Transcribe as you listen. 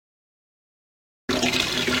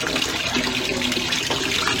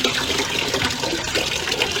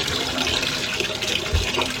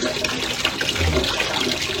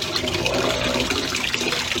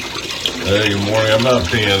Hey, good morning. I'm not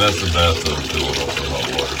peeing. That's the bathtub filling up with hot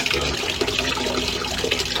water stuff.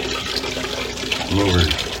 I'm over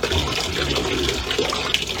here.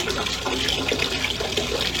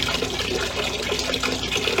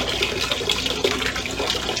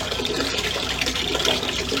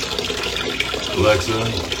 Alexa,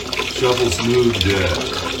 shuffle smooth jazz.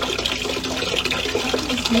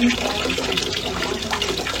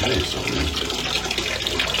 Hey, Sonia.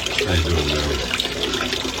 How you doing, man?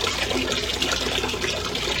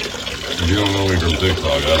 If you don't know me from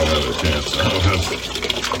TikTok, I don't have a chance. I don't have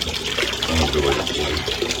ability to play.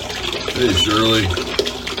 Hey, Shirley.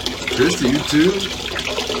 Christy, you too?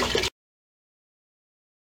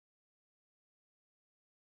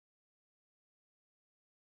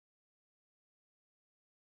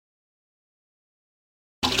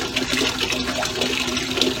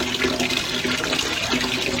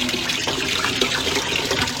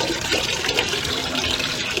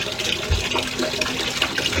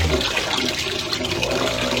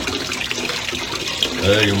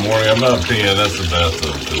 Hey, good morning. I'm not peeing. That's the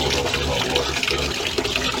bathtub filling up with hot water stuff.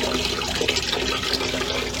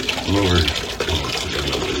 I'm over here.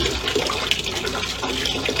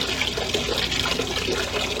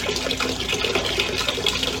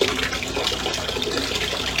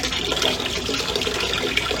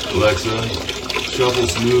 Alexa, shuffle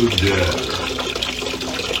smooth jazz.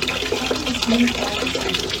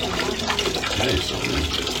 Hey, Sonia.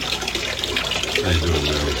 How you doing,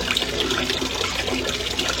 man?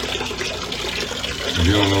 If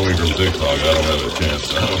you don't know me from TikTok, I don't have a chance.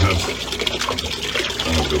 I don't have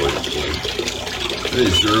ability to play. Hey,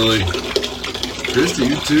 Shirley. Christy,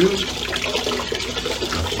 you too?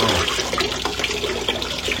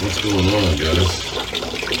 What's going on, guys?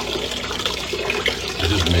 It's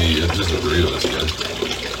just me. It's just the three of us, guys.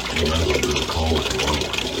 You might as well do a call if you want.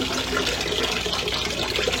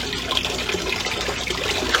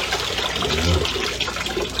 Yeah.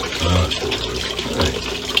 Sure is. Hey.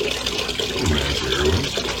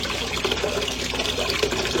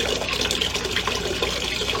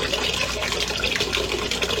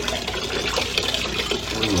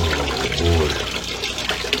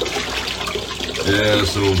 Yeah,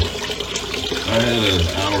 so I had an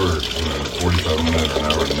hour, 45 minute, an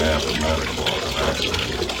hour nap at 9 o'clock, an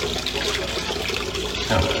accident.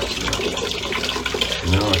 Kind of accident.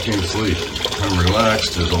 You know, I can't sleep. I'm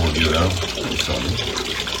relaxed as all get out. Hey, Sonny.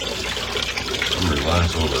 I'm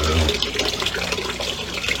relaxed all the hell.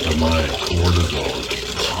 But my cortisol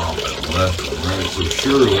is popping left and right, so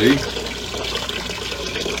surely.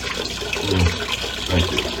 Thank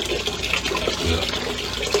you. Yeah.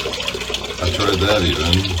 I tried that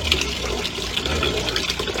even. That didn't work.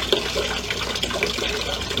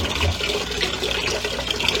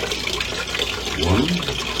 One.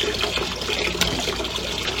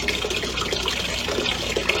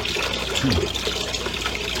 Two.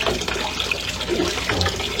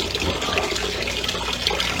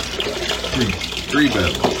 Three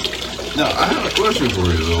bath bombs. Now, I have a question for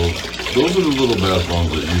you, though. Those are the little bath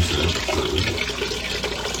bombs that you said.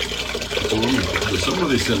 So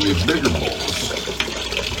somebody sent me bigger balls.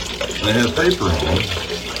 They have paper on them,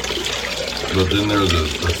 but then there's a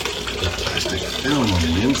plastic film on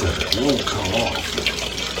the inside. It won't come off.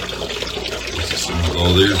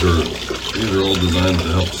 Oh, these are all designed to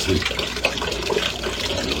help sleep.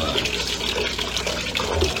 Relax.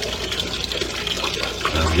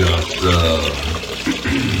 I've got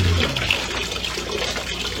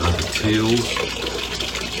the teals.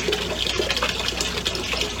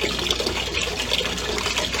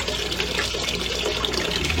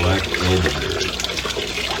 Black elderberry.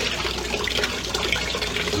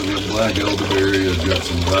 So I've got black elderberry, I've got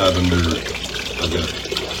some lavender, I've got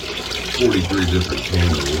 43 different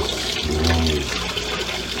candles, along with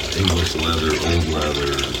English leather, old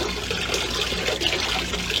leather,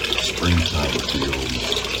 springtime fields.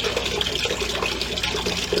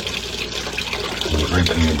 And the great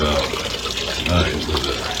thing about tonight is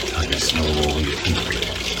that I can smell all the people.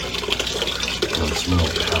 I can smell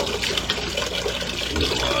the house.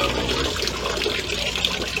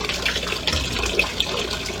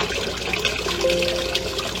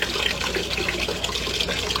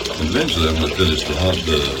 Eventually I'm going to finish the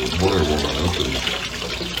boiler warming up and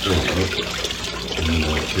filling up, and then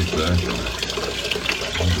I'll kick back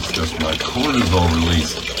and discuss my cortisol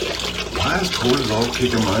release. Why is cortisol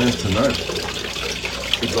kicking my ass tonight?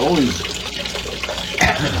 It's always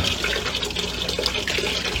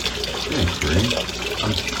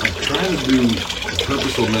I'm trying to do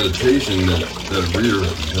purposeful meditation that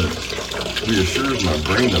reassures my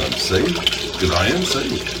brain that I'm safe, because I am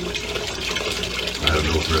safe. I have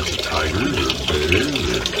no threat to tigers or bears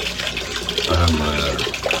or have my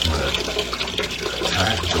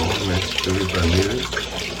tack dog next to it if I need it.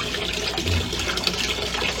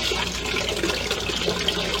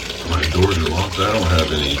 My doors are locked. I don't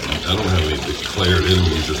have any declared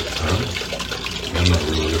enemies at the time. I'm not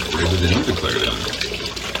really afraid of any declared enemies.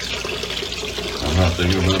 I'm not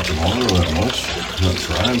thinking about tomorrow that much. I'm not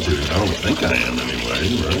trying to. I don't think I am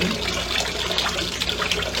anyway, right?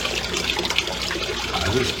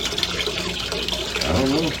 I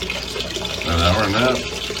don't know. An hour nap.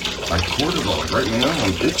 My cortisol, like right now,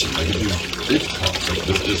 I'm itching. I can do itch pops. Like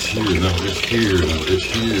this itch here, now itch here, now itch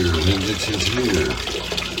here, and then itches here.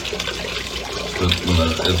 But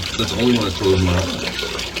that's only when I close my eyes.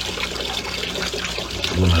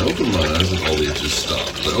 When I open my eyes, all the itches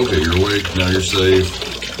stop. Like, okay, you're awake, now you're safe.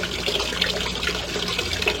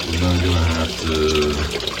 You're not gonna have to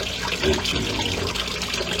itch anymore.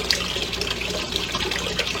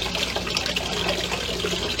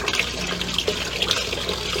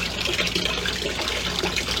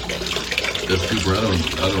 If Cooper, I don't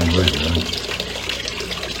know you, man.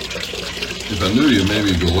 If I knew you,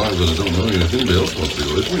 maybe you'd go live, but I don't know you. If anybody else wants to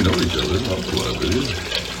go, if we know each other, I'll go live with you.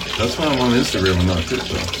 That's why I'm on Instagram and not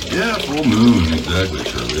TikTok. Yeah, full moon, exactly,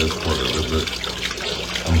 Shirley. That's part of it, but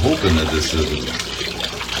I'm hoping that this isn't.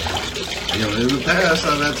 You know, in the past,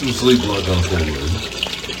 I've had some sleep luck on full moon.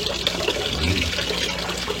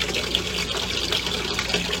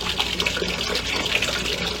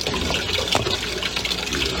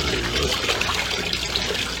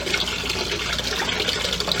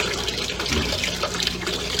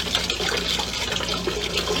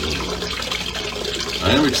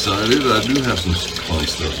 I am excited. I do have some fun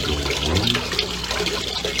stuff going on.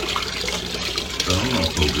 But I'm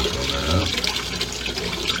not focused on that.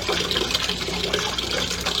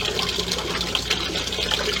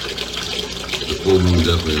 The full moon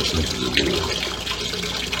definitely has something to do with it.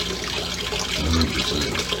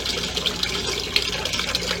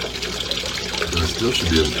 100%. But I still should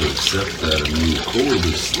be able to accept that and move forward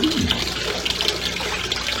with sleep.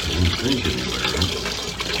 I don't think anyway, right?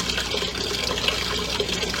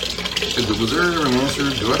 Was there ever an answer?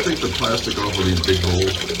 Do I take the plastic off of these big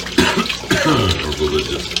holes? Or will it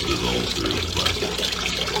just dissolve through the plastic?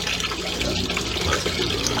 Plastic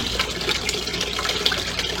design.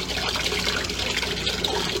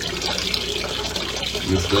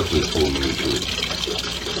 It's definitely full moon too.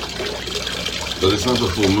 But it's not the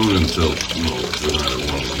full moon until, tonight at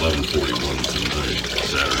 11:41 tonight,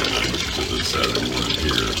 Saturday night, because it's Saturday morning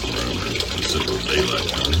here around Central Daylight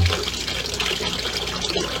Time.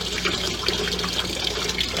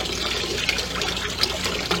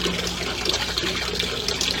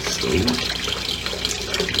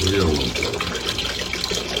 Real one.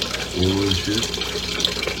 Full moon shit.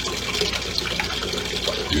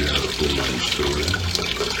 You have a full moon story.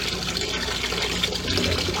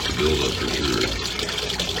 Yeah, build up for sure.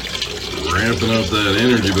 Ramping up that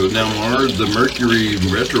energy, but now Mars, the Mercury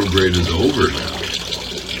retrograde is over now.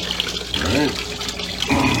 Right?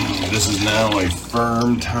 This is now a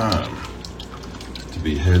firm time to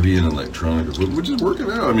be heavy in electronics, which is working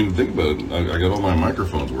out. I mean, think about it. I got all my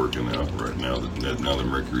microphones working out right now. Now the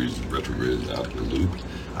Mercury's retrograde is out of the loop.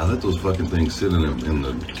 I let those fucking things sit in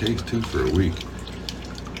the case too for a week,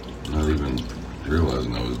 not even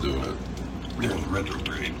realizing I was doing it during the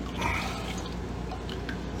retrograde.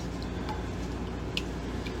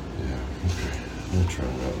 Yeah, okay. We'll try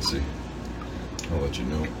it out and see. I'll let you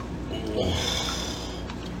know.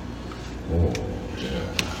 Oh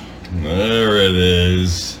yeah. There it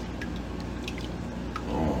is.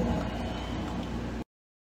 Oh.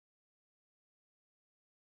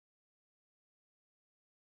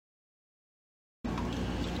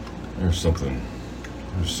 There's something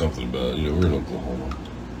about, we're in Oklahoma.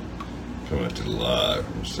 Coming at you live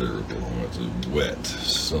from Sarah, Oklahoma. It's a wet,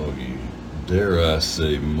 soggy, dare I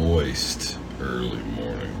say moist early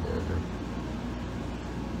morning, Barbara.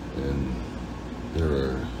 And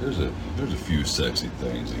there's a few sexy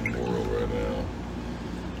things in the world right now.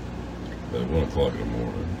 At 1 o'clock in the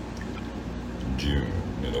morning, June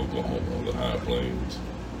in Oklahoma, the high plains.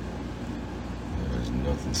 There's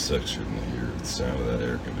nothing sexier than to hear the sound of that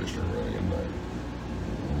air conditioner running at night.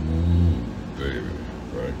 Baby,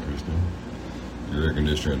 right, Kristen? Your air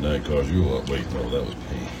conditioner at night caused you a lot. Wait, no, that was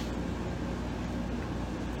pain.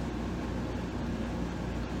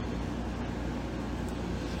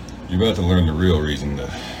 You're about to learn the real reason that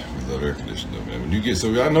we love air conditioning, man. When you get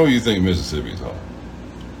I know you think Mississippi's hot.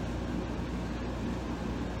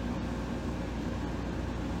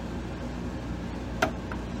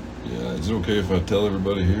 Yeah, is it okay if I tell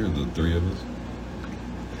everybody here, the three of us?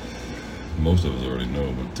 most of us already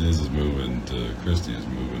know, but Tiz is moving to, Christy is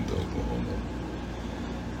moving to Oklahoma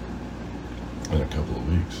in a couple of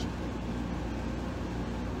weeks.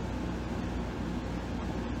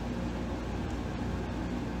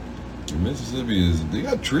 Mississippi they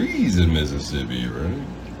got trees in Mississippi, right?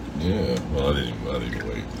 Yeah, well, I didn't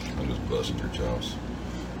wait. I'm just busting your chops.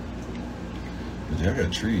 But y'all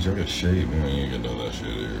got trees, y'all got shade, man. You ain't got none of that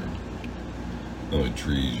shit here. The only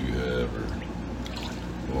trees you have are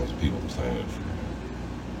the ones people planted for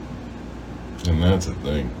you. And that's the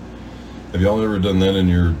thing. Have y'all ever done that in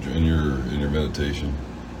your meditation?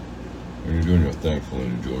 When you're doing your thankful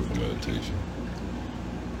and your joyful meditation?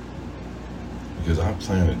 Because I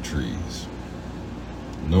planted trees,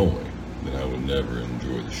 knowing that I would never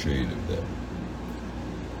enjoy the shade of them.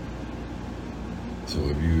 So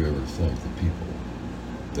have you ever thanked the people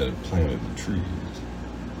that have planted the trees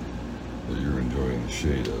that you're enjoying the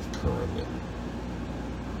shade of currently?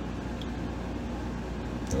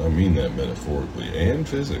 And I mean that metaphorically and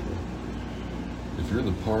physically. If you're in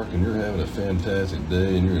the park and you're having a fantastic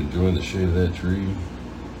day and you're enjoying the shade of that tree,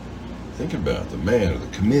 think about the man or the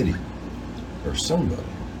committee or somebody.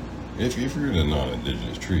 If you're in a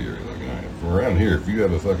non-indigenous tree area like I am, from around here, if you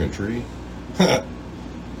have a fucking tree,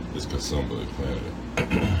 it's because somebody planted it.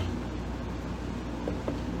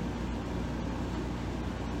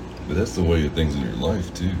 But that's the way of things in your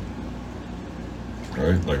life too,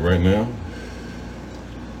 right? Like right now,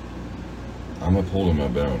 I'm upholding my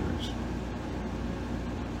boundaries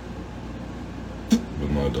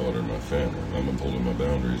with my daughter and my family. I'm upholding my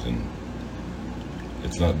boundaries, and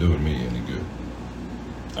it's not doing me any good.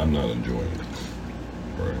 I'm not enjoying it,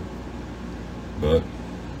 right? But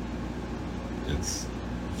it's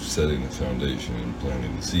setting the foundation and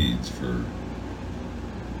planting the seeds for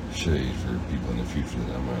shade for people in the future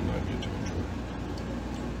that I might not get to enjoy.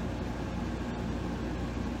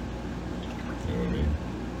 You know what I mean?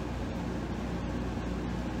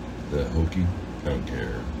 That hokey? I don't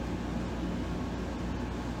care.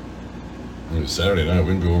 I mean, Saturday night,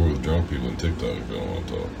 we can go over with drunk people on TikTok if you don't want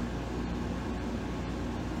to talk.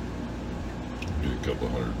 Get a couple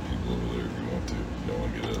hundred people over there if you want to. If you don't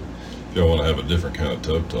want to get up. If y'all want to have a different kind of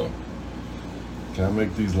tub talk. Can I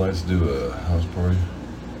make these lights do a house party?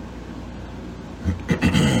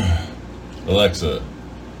 Alexa,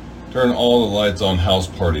 turn all the lights on house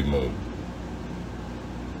party mode.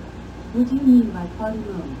 What do you mean by party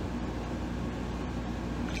mode?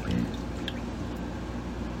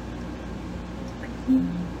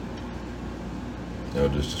 Now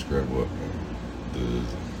just describe what? The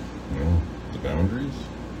boundaries?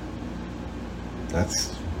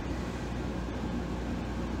 That's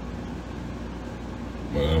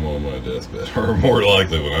when I'm on my deathbed, or more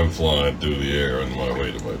likely when I'm flying through the air on my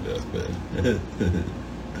way to my deathbed.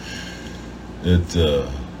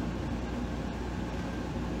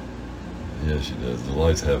 Yeah, she does. The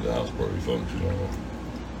lights have the house party function on them.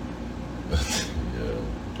 Yeah,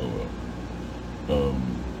 oh well.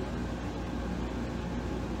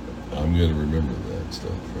 I'm gonna remember that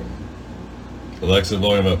stuff from Alexa,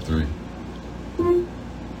 volume up 3.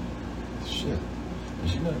 Shit.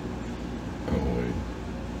 Is she not? Oh wait.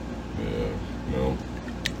 Yeah, no.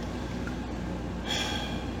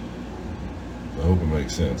 I hope it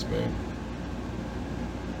makes sense, man.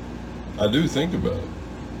 I do think about it.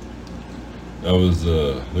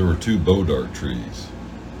 There were 2 bodark trees,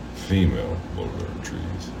 female bodark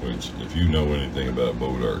trees, which if you know anything about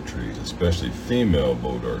bodark trees, especially female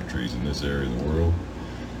bodark trees in this area of the world,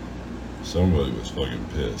 somebody was fucking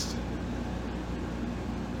pissed.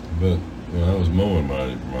 But when I was mowing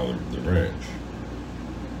the ranch,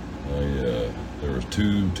 there was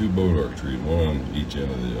two bodark trees, one on each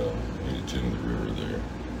end of the river there.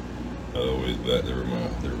 They were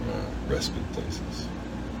my respite places.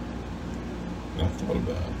 And I thought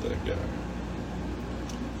about that guy.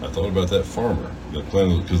 I thought about that farmer that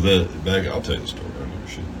planted, because I'll tell you the story. I don't give a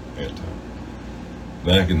shit. I had time.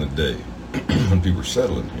 Back in the day, when people were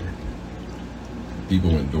settling here,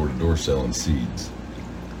 people went door to door selling seeds.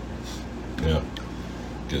 Yeah,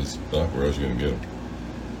 because where else you gonna get them?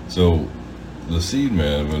 So the seed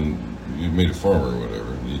man, when you made a farmer or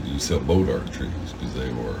whatever, you sell bodark trees because they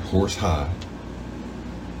were horse high,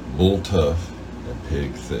 bull tough, and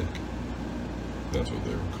pig thick. That's what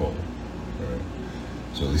they were called, right?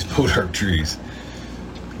 So these bodark trees,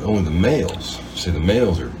 only the males. See, the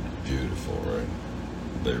males are beautiful, right?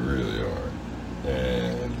 They really are,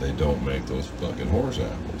 and they don't make those fucking horse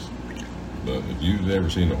apples. But if you've ever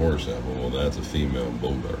seen a horse apple, well, that's a female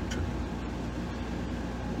bodark tree.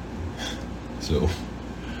 So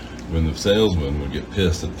when the salesman would get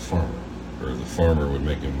pissed at the farmer, or the farmer would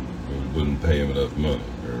make him wouldn't pay him enough money,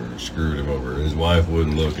 or screwed him over. His wife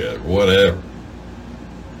wouldn't look at it, whatever.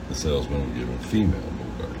 The salesman would give him female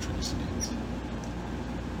bulldog tree seeds.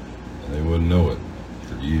 And they wouldn't know it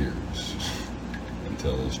for years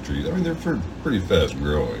until those trees, I mean, they're pretty fast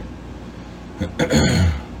growing.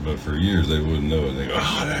 But for years they wouldn't know it. They go,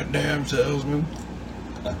 oh, that damn salesman.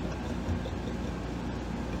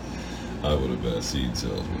 I would have been a seed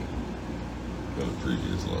salesman in a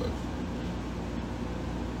previous life.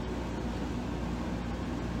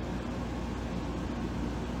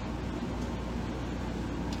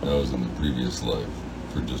 I was in the previous life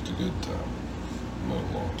for just a good time, not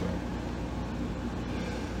a long time.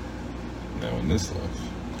 Now in this life,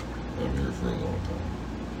 I'm here for a long time.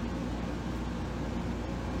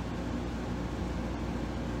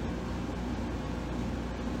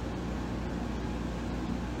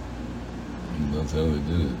 And that's how they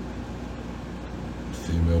did it.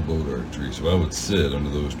 Female boat tree. So I would sit under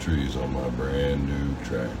those trees on my brand new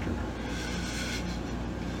tractor.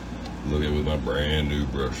 Looking with my brand new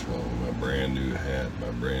brush hog, my brand new hat, my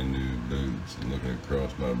brand new boots, and looking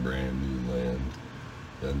across my brand new land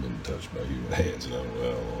that hadn't been touched by human hands, and I'm,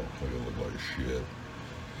 well, I look like shit.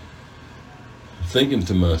 Thinking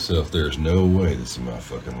to myself, there's no way this is my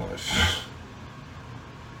fucking life.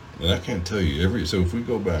 And I can't tell you so if we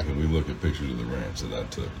go back and we look at pictures of the ranch that I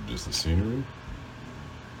took, just the scenery,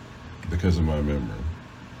 because of my memory.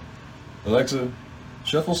 Alexa,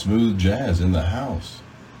 shuffle smooth jazz in the house.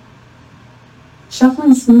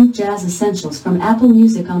 Shuffling smooth jazz essentials from Apple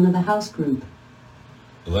Music onto the house group.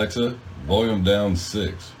 Alexa, volume down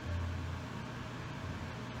 6.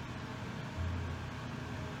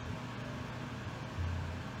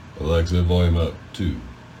 Alexa, volume up 2.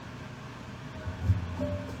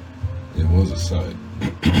 It was a sight.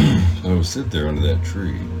 I would sit there under that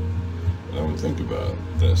tree, and I would think about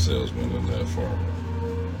that salesman and that farmer.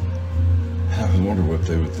 I would wonder what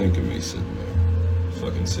they would think of me sitting there.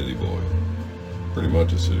 Fucking city boy. Pretty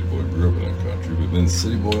much a city boy. Grew up in that country, but been a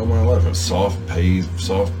city boy all my life. And soft,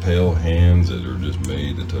 pale hands that are just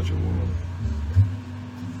made to touch a woman.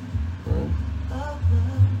 Right?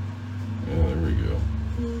 Yeah, there we go.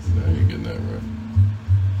 Now you're getting that right.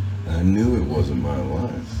 And I knew it wasn't my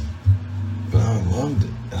life, but I loved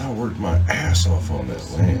it. And I worked my ass off on that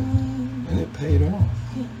land, and it paid off.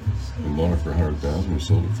 We bought it for $100,000. We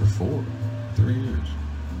sold it for 3 years.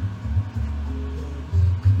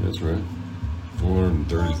 That's right.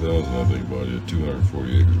 $430,000, I think, bought you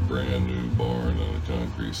 240 acres, brand new barn on a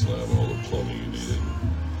concrete slab, and all the plumbing you needed.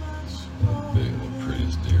 The big, the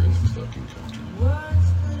prettiest deer in the fucking country.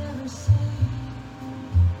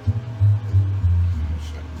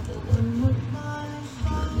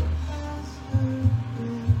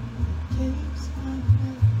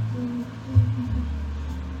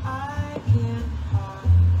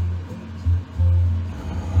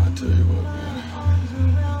 I tell you what, man.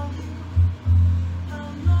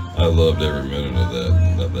 I loved every minute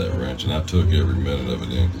of that ranch, and I took every minute of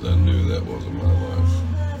it in because I knew that wasn't my life.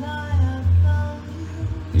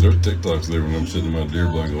 And there's TikToks there when I'm sitting in my deer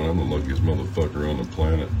blind going, I'm the luckiest motherfucker on the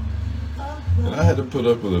planet. And I had to put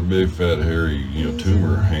up with a big, fat, hairy,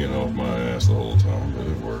 tumor hanging off my ass the whole time, but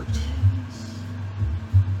it worked.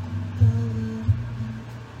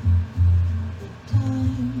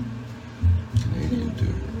 Canadian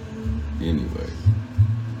tumor. Anyway.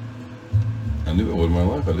 I knew it wasn't my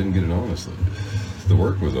life. I didn't get it honestly. The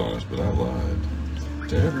work was honest, but I lied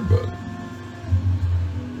to everybody.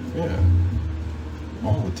 Yeah.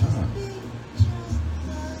 All the time.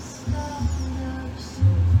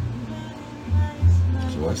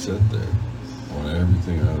 So I sat there on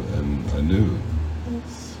everything, and I knew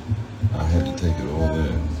I had to take it all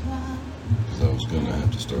in because I was going to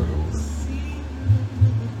have to start over.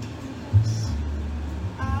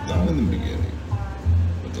 Not in the beginning,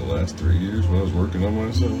 but the last 3 years when I was working on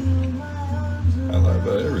myself, I lied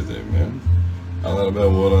about everything, man. I lied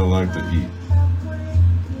about what I like to eat.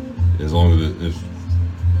 As long as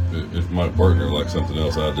if my partner liked something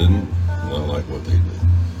else I didn't, well, I like what they did.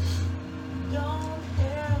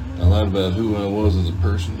 I lied about who I was as a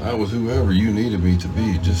person. I was whoever you needed me to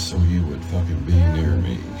be just so you would fucking be near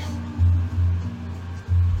me.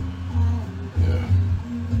 Yeah.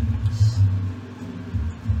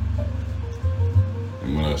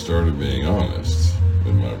 And when I started being honest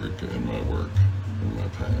in my work, in my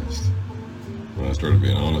past, when I started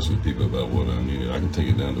being honest with people about what I needed, I can take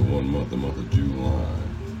it down to 1 month, the month of July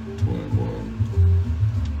 21.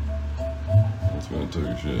 That's when I took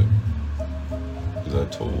a shit. Because I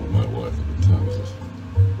told my wife at the time, I said,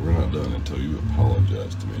 we're not done until you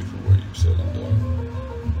apologize to me for what you've said and done.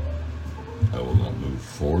 I will not move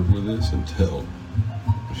forward with this until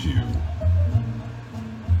you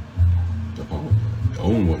apologize.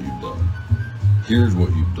 Own what you've done. Here's what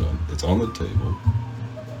you've done. It's on the table.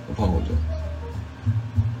 Apologize.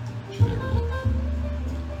 She never did.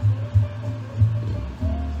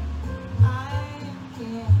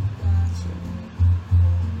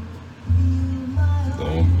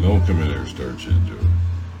 Don't come in here and start shit, Joe.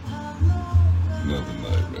 Nothing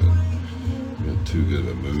like, man. You got too good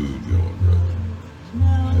a mood going, brother.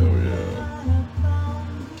 Hell yeah.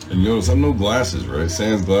 And you notice I'm no glasses, right?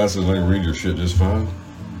 Sans glasses, I can read your shit just fine.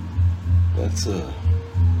 That's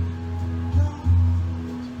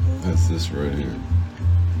this right here.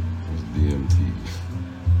 It's DMT.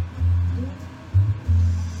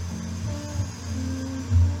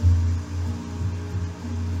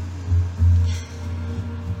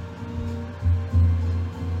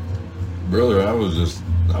 Brother, I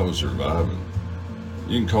was surviving.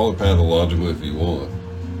 You can call it pathological if you want.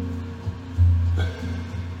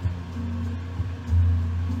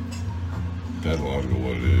 Pathological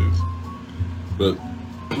what it is. But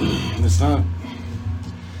it's not.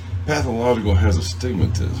 Pathological has a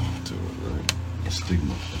stigmatism to it, right? A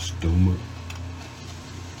stoma.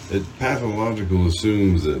 Pathological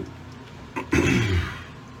assumes that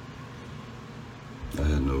I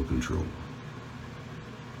had no control.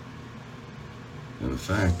 And the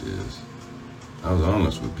fact is, I was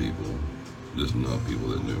honest with people, just not people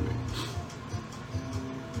that knew me.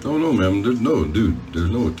 Oh no, man, there's no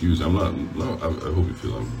accusing. I'm not, no, I hope you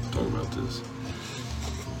feel I'm talking about this.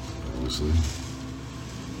 Honestly,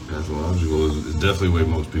 pathological is definitely the way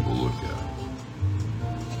most people look at it.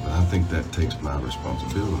 But I think that takes my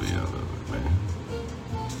responsibility out of it, man.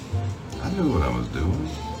 I knew what I was doing.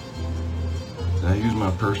 And I used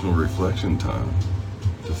my personal reflection time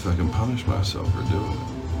to fucking punish myself for doing it.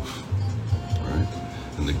 Right?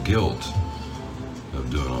 And the guilt of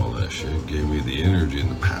doing all that shit gave me the energy and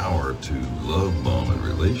the power to love bomb in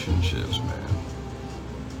relationships, man.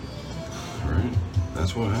 Right?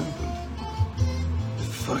 That's what happened. It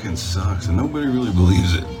fucking sucks and nobody really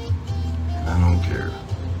believes it. I don't care.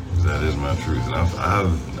 That is my truth. And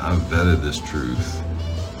I've vetted this truth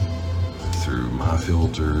through my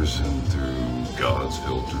filters and through God's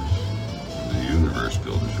filters, the universe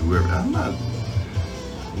filters, whoever. I'm not.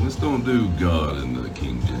 Let's don't do God in the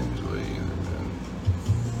King James way either, man.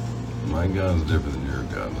 My God's different than your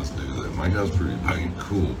God. Let's do that. My God's pretty fucking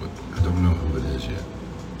cool, but I don't know who it is yet.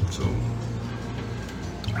 So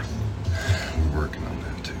we're working on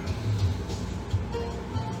that too.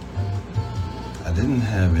 I didn't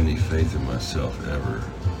have any faith in myself ever.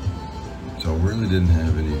 So I really didn't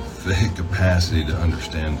have any capacity to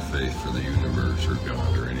understand faith for the universe or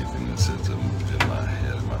God or anything that sits in my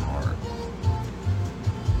head and my heart.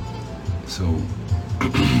 So,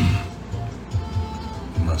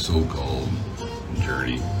 my so-called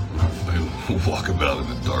journey, my walkabout in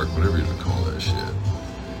the dark, whatever you want to call that shit.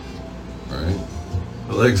 Alright?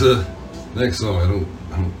 Alexa, next song. I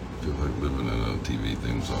don't feel like living in a TV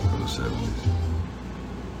theme song from the 70s.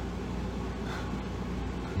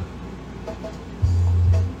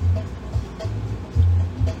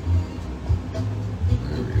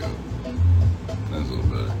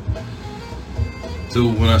 So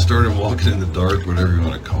when I started walking in the dark, whatever you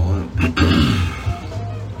want to call it,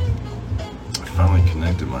 I finally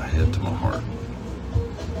connected my head to my heart.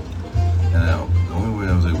 And now, the only way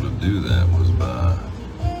I was able to do that was by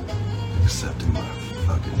accepting my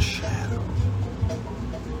fucking shadow.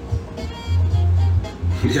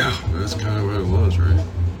 Yeah, that's kind of what it was, right?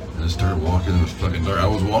 I just started walking in the fucking dark. I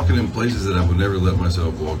was walking in places that I would never let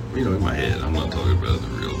myself walk, in my head. I'm not talking about it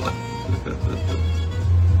in real life.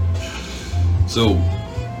 So,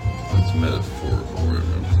 that's metaphorical. We're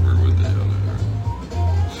with that on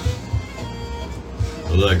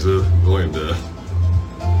there. Alexa, going to.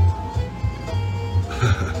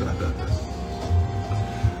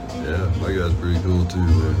 Yeah, my guy's pretty cool too,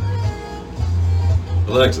 man.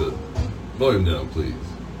 Alexa, volume down, please.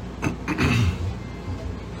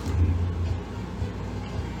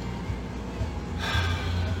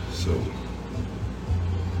 So.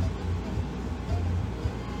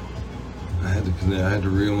 I had to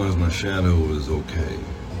realize my shadow was okay.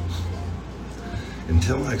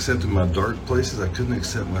 Until I accepted my dark places, I couldn't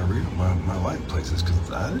accept my light places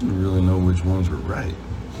because I didn't really know which ones were right.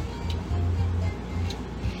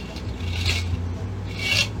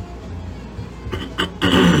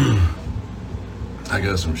 I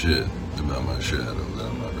got some shit about my shadow that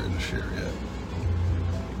I'm not ready to share yet.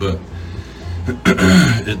 But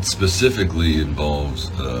it specifically involves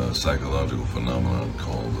a psychological phenomenon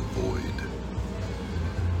called the void.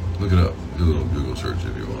 Look it up. Do a little Google search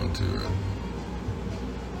if you want to. Right?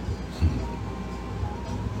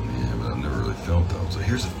 felt though. So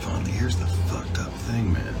here's the fucked up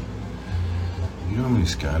thing, man. You know how many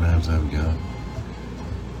skydives I've got?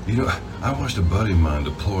 You know, I watched a buddy of mine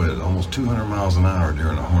deploy at almost 200 miles an hour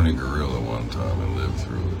during a horny gorilla one time and lived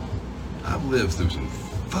through it. I've lived through some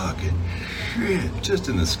fucking shit just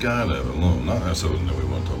in the skydive alone. Not necessarily that we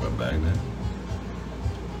want to talk about Baghdad.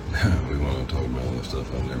 We want to talk about all the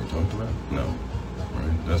stuff I've never talked about? No.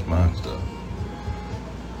 Right? That's my stuff.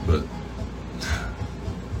 But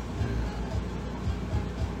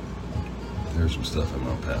there's some stuff in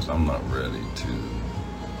my past I'm not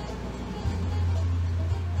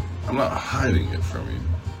hiding it from you,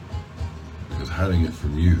 because hiding it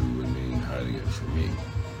from you would mean hiding it from me.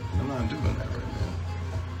 I'm not doing that right now.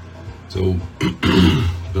 So,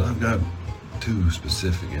 but I've got two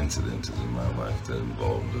specific incidences in my life that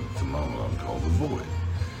involved a phenomenon called the void.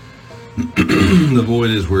 The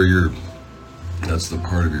void is where that's the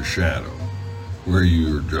part of your shadow, where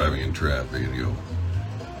you're driving in traffic and you go,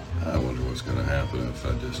 I wonder what's going to happen if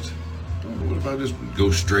what if I just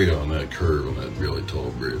go straight on that curve on that really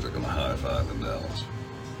tall bridge, like on the high-five in Dallas?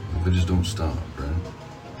 If I just don't stop, right?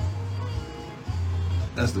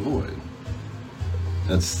 That's the void.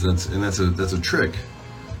 That's a trick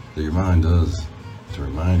that your mind does to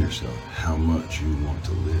remind yourself how much you want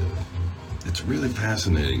to live. It's really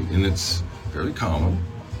fascinating, and it's fairly common,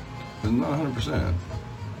 but not 100%.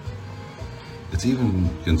 It's even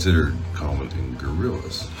considered common in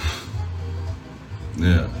gorillas.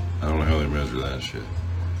 Yeah, I don't know how they measure that shit,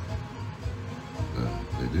 but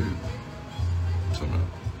they do. Somehow.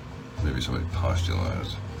 Maybe somebody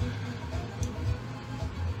postulates.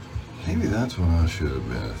 Maybe that's what I should have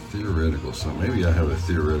been, a theoretical science. Maybe I have a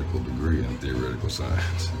theoretical degree in theoretical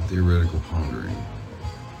science, theoretical pondering.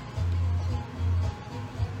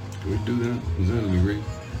 Can we do that? Is that a degree?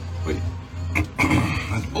 Wait,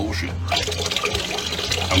 that's bullshit.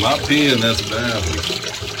 I'm not peeing, that's a bathroom.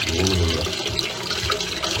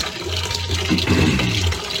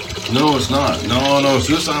 No, it's not. No,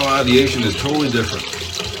 suicidal ideation is totally different.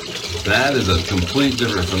 That is a complete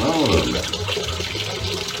different phenomenon, man.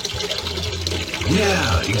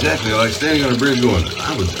 Yeah, exactly. Like standing on a bridge going,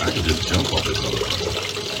 I could just jump off this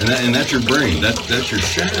motherfucker. And that's your brain. That's your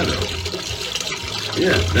shadow.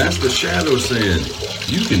 Yeah, that's the shadow saying,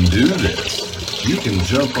 you can do this. You can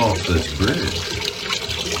jump off this bridge.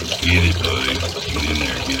 Get it, buddy. Get in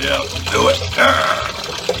there. Get out. Do it.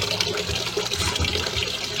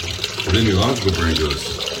 But then your logical brain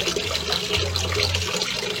goes,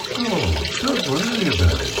 don't worry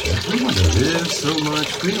about it. We want to live so much,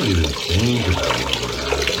 we don't even think about what we're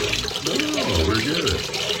having. No, we're good.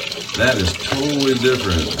 That is totally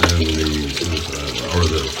different than the suicide, or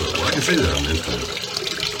well, I can say that on Instagram.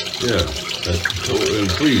 Yeah, that's totally, and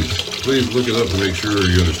please look it up to make sure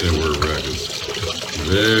you understand where we're at. It's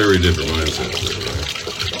very different mindset,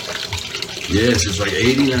 right? Yes, it's like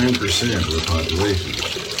 89% of the population.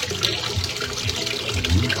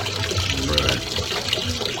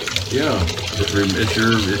 Yeah,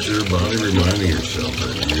 it's your body reminding yourself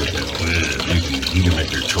that you can live, you can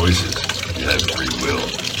make your choices, you have free will.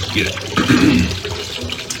 Get it.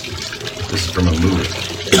 This is from a movie.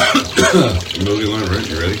 Movie line, right?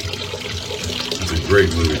 You ready? It's a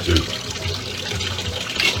great movie too.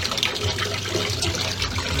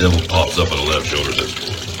 Devil pops up on the left shoulder, says,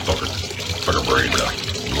 fuck her brains out.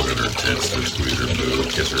 Look at her tits, just squeeze her boob,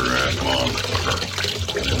 kiss her ass, come on, fuck her.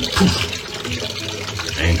 And then poof.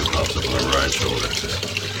 Angel pops up on the right shoulder and says,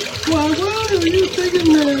 why are you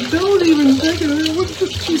thinking that? Don't even think of it. What the,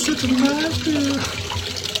 she's such a nice girl.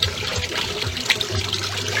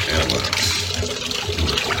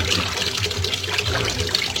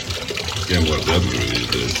 Can't watch that movie these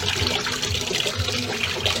days.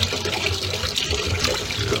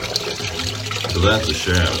 Yeah. So that's the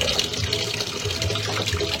shadow.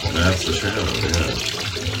 That's the shadow, yeah.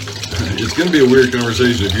 It's going to be a weird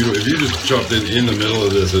conversation if you just chopped in the middle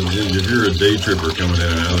of this, and if you're a day tripper coming in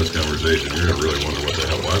and out of this conversation, you're going to really wonder what the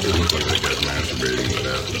hell, why does it look like that guy's masturbating in the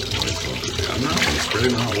bathroom? I'm not going to spray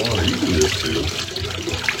in hot water, you do this too.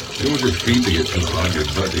 You don't want your feet to get too hot, your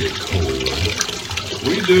butt to get cold.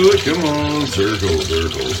 We do it, come on, circle.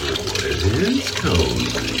 It is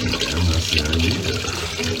cozy, man, that's the idea.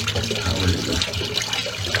 How are you?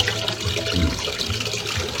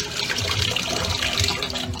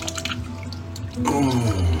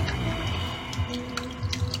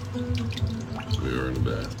 We are in the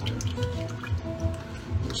bath, man.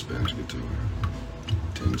 The Spanish guitar.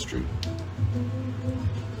 10th Street.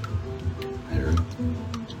 Harry.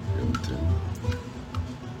 Give him 10.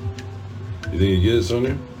 You think you get it,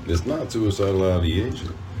 Sonia? It's not suicidal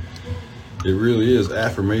ideation. It really is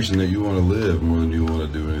affirmation that you want to live more than you want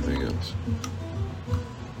to do anything else.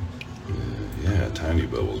 Yeah, tiny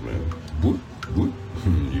bubbles, man. Whoop, whoop.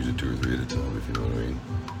 Use it 2 or 3 at a time, if you know what I mean.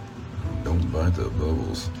 Don't bite the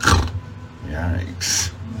bubbles.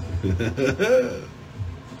 Yikes.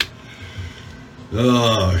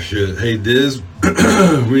 Oh shit. Hey Diz,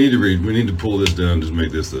 we need to pull this down, just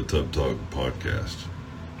make this the Tub Talk podcast.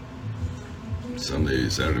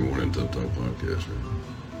 Saturday morning Tub Talk podcast, right?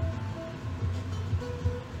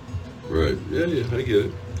 Right. Yeah, I get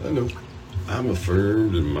it. I know. I'm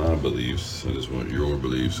affirmed in my beliefs. I just want your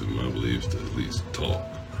beliefs and my beliefs to at least talk.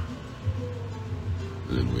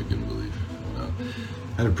 And then we can believe.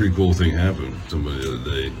 I had a pretty cool thing happen. Somebody the other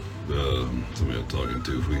day, somebody I'm talking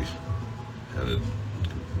to, we had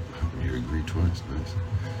you agreed twice, nice.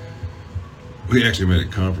 We actually made a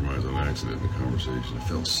compromise on accident in the conversation. I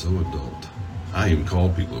felt so adult. I even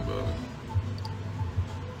called people about it.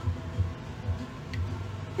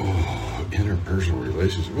 Oh, interpersonal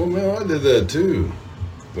relationship. Well, man, I did that too.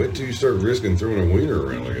 Wait till you start risking throwing a wiener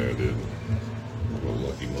around like I did. I'm a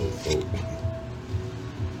lucky mofo.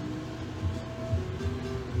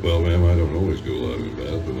 Well, ma'am, I don't always go live and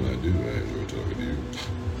bad, but when I do, I enjoy talking to you.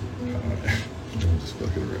 I'm just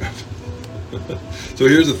fucking around. So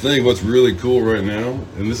here's the thing, what's really cool right now,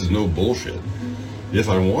 and this is no bullshit. If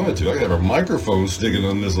I wanted to, I could have a microphone sticking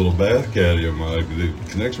on this little bath caddy of mine. It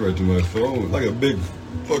connects right to my phone, like a big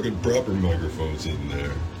fucking proper microphone sitting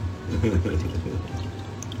there.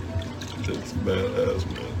 That's badass,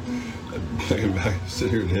 man. I can sit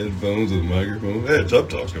here in headphones with a microphone. Hey, Tub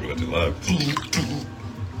Talk's coming at you live.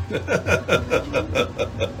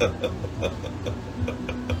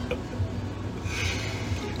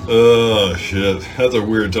 Oh shit, that's a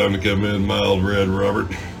weird time to come in, mild red Robert.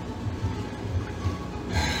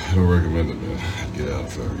 I don't recommend it, man. I'd get out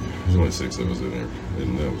if I were you. There's only 6 of us in there,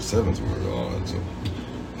 and 7's were odd, so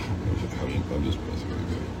I'm just messing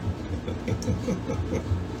with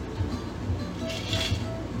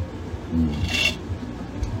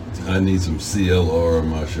you. I need some CLR on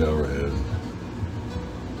my shower head.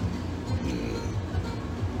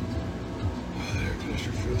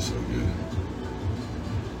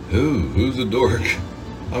 Who's the dork?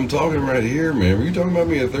 I'm talking right here, man. Were you talking about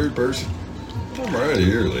me in 3rd person? I'm right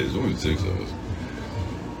here, ladies. Only 6 of us.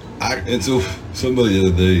 And so somebody the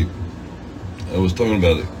other day, I was talking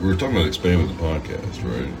about it. We were talking about expanding the podcast,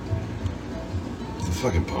 right? The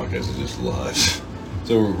fucking podcast is just lives.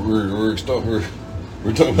 So we're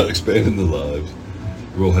talking about expanding the lives.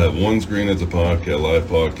 We'll have one screen that's a podcast, live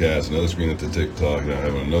podcast, another screen that's a TikTok, and I'll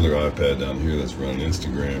have another iPad down here that's running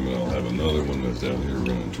Instagram, and I'll have another one that's down here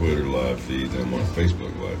running Twitter live feeds, and I'm on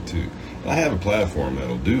Facebook live too. And I have a platform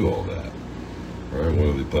that'll do all that, right? One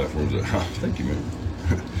of the platforms that, thank you, man.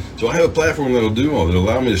 So I have a platform that'll do all that,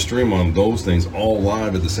 allow me to stream on those things all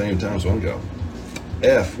live at the same time, so I can go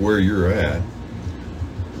F where you're at,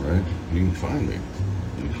 right? You can find me.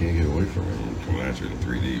 You can't get away from it. I'm coming at you in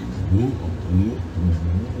 3D.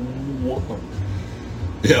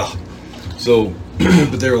 Yeah. So,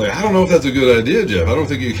 but they were like, I don't know if that's a good idea, Jeff. I don't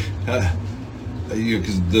think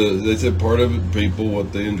because they said part of it, people,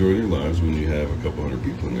 what they enjoy in their lives when you have a couple hundred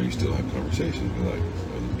people in there, you still have conversations with like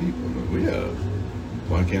other people. I'm like, well, yeah.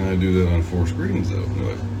 Why can't I do that on 4 screens though? And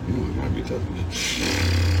they're like, it might be tough.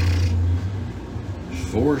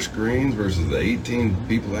 4 screens versus the 18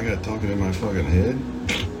 people I got talking in my fucking head.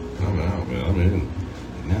 I'm out, man. I'm in.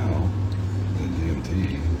 Now, the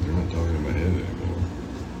DMT, they're not talking in my head anymore.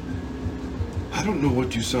 I don't know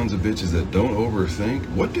what you sons of bitches that don't overthink.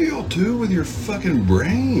 What do y'all do with your fucking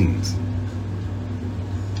brains?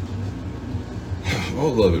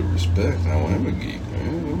 All love and respect. I am a geek,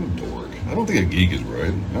 man. I'm a dork. I don't think a geek is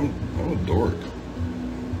right. I'm a dork.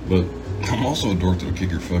 But I'm also a dork that'll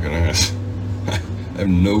kick your fucking ass. I have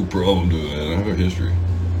no problem doing that. I have a history.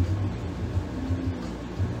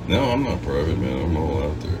 No, I'm not private, man. I'm all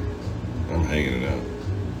out there. I'm hanging it out.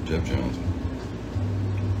 Jeff Johnson.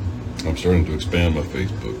 I'm starting to expand my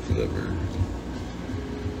Facebook for that very reason.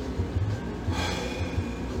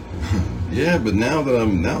 Yeah, but now that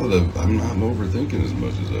I'm not overthinking as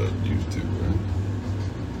much as I used to, right?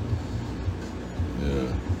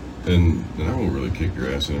 Yeah. And I won't really kick your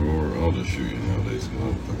ass anymore. I'll just shoot you nowadays.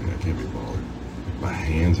 I can't be bothered. My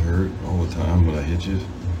hands hurt all the time when I hit you.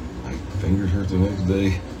 My fingers hurt the next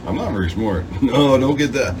day. I'm not very smart. No, don't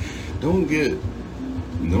get that. Don't get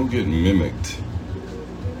mimicked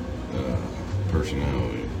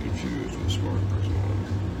personality confused with smart personality.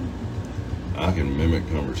 I can mimic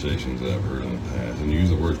conversations that I've heard in the past and use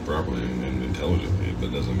the words properly and intelligently,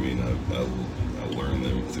 but doesn't mean I learn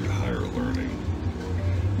them through higher learning.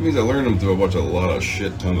 means I learned them through watch a lot of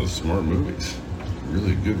shit ton of smart movies.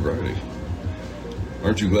 Really good writing.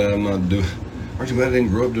 Aren't you glad I'm not doing? Aren't you glad I didn't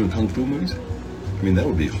grow up doing kung fu movies? I mean, that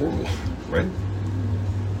would be horrible, right?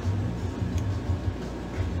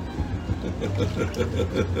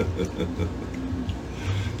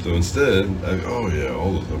 So instead, oh yeah,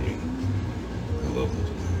 all those. I mean, I love those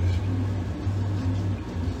movies.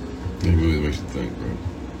 Any movie that makes you think, right?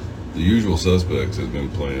 The Usual Suspects has been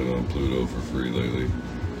playing on Pluto for free lately,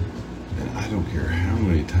 and I don't care how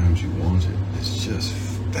many times you watch it. It's just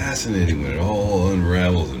fascinating when it all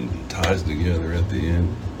unravels and ties together at the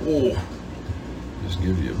end. Oh, just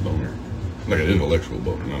gives you a boner, like an intellectual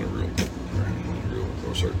boner, not a real,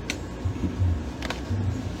 or sorry.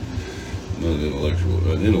 Not an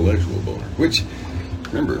intellectual boner. Which,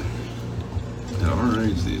 remember, at our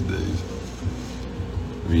age these days,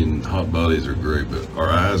 I mean, hot bodies are great, but our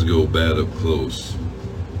eyes go bad up close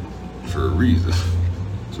for a reason.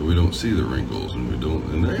 So we don't see the wrinkles, and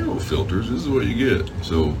there ain't no filters. This is what you get.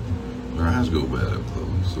 So our eyes go bad up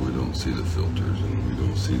close, so we don't see the filters, and we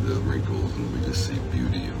don't see the wrinkles, and we just see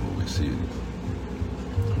beauty in what we see.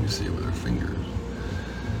 We see it with our fingers.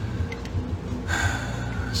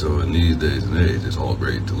 So in these days and age, it's all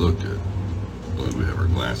great to look at, but we have our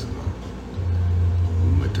glasses on.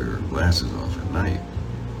 When we take our glasses off at night,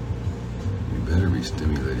 you better be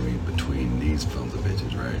stimulating me between these sons of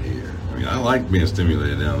bitches right here. I mean, I like being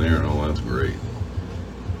stimulated down there and all, that's great.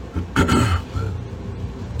 But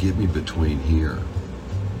get me between here.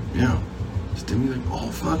 Yeah, stimulate all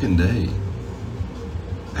fucking day.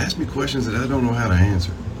 Ask me questions that I don't know how to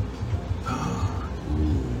answer.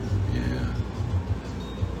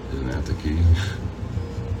 The key.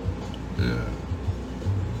 Yeah.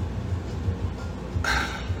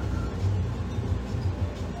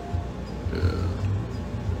 Yeah.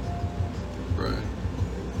 Right.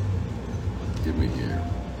 Get me here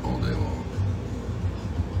all day long.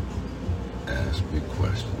 Ask me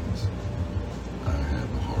questions I have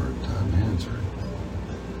a hard time answering.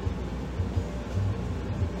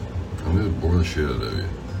 I'm gonna bore the shit out of you.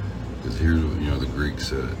 Because here's what, the Greeks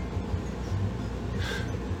said it.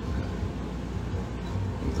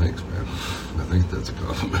 Thanks, man. I think that's a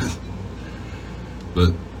compliment.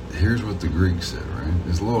 But here's what the Greeks said, right?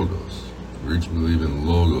 It's logos. The Greeks believe in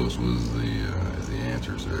logos was the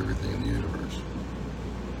answers to everything in the universe.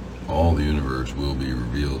 All the universe will be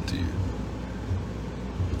revealed to you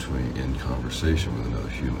in conversation with another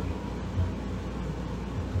human.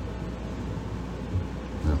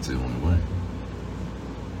 That's the only way.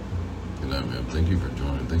 And I mean, thank you for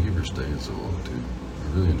joining. Thank you for staying so long too. I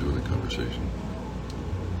really enjoyed the conversation.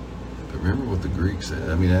 But remember what the Greeks said.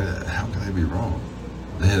 I mean, how can I be wrong?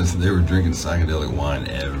 They were drinking psychedelic wine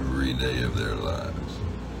every day of their lives.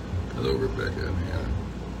 Hello, Rebecca and Hannah.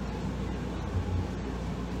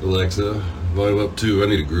 Alexa, volume up 2. I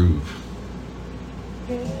need a groove.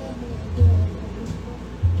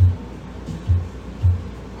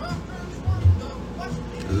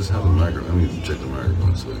 Is this how the microphone? I need to check the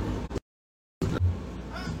microphone so.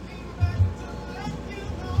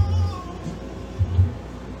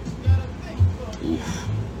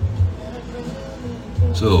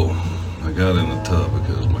 So, I got in the tub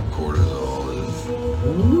because my cortisol is,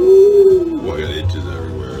 I got itches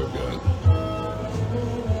everywhere. I've got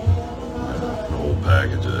a whole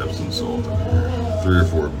package of Epsom salt in here. 3 or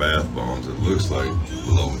 4 bath bombs. It looks like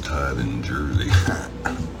low tide in Jersey.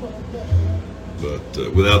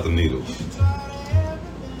 But without the needles.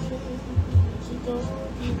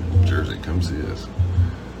 Jersey, come see us.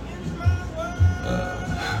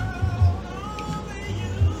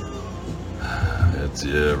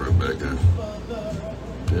 Yeah, Rebecca.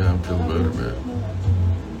 Yeah, I'm feeling better, man.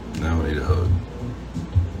 Now I need a hug.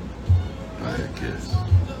 I need a kiss.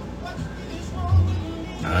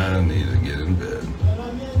 I need to get in bed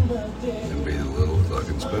and be the little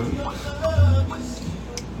fucking spoon.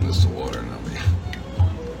 This is the water, not me.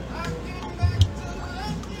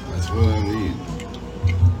 That's what I need.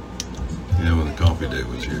 When the coffee date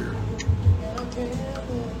was here,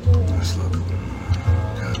 I slept.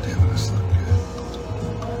 God damn it, I slept good.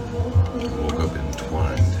 I woke up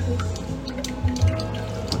entwined.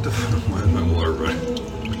 What the fuck? Why is my water running?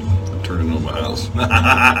 I'm turning on my house. I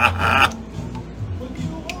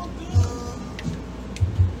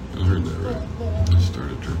heard that right. I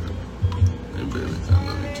started tripping. Hey baby, I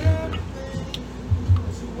love you too,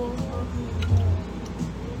 bro.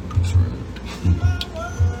 That's right.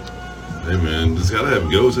 Hey man, this gotta have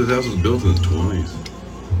ghosts. This house was built in the 20s.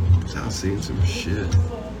 This house seen some shit.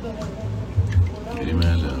 Can you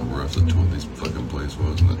imagine how rough this fucking place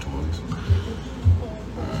was in the 20s?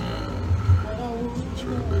 That's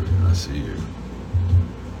right, baby. I see you.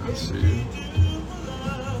 Let's see.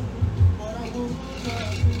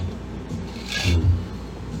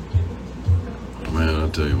 Man, I'll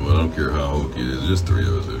tell you what, I don't care how hokey it is. There's 3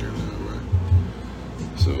 of us in here now, right?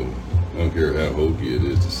 So, I don't care how hokey it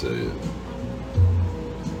is to say it.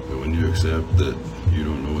 But when you accept that you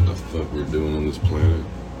don't know what the fuck we're doing on this planet,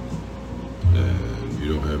 and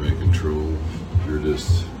you don't have any control, you're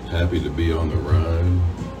just happy to be on the ride,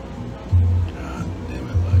 God damn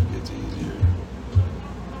it, life gets easier.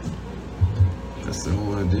 That's the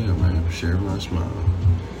whole idea, man. Share my smile.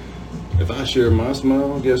 If I share my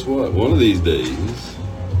smile, guess what? One of these days,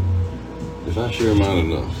 if I share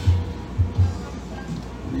mine enough,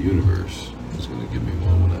 the universe is going to give me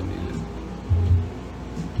one when I need it.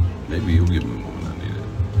 Maybe you'll give me one when I need it.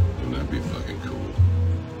 Wouldn't that be fucking cool?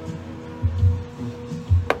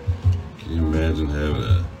 Can you imagine having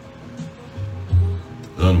a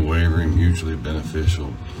unwavering, mutually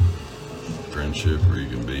beneficial friendship where you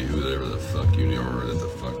can be whoever the fuck you are at the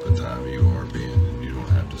fuck the time you are being, and you don't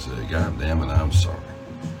have to say, God damn it, I'm sorry.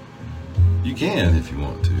 You can if you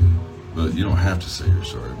want to, but you don't have to say you're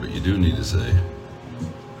sorry, but you do need to say,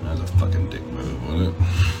 that's a fucking dick move, wasn't it?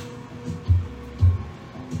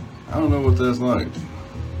 I don't know what that's like.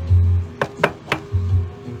 God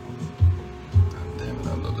damn it,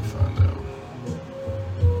 I'd love to find out.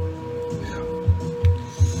 Yeah.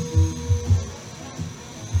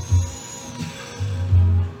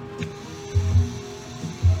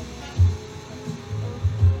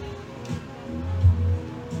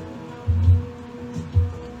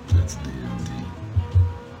 That's DMT.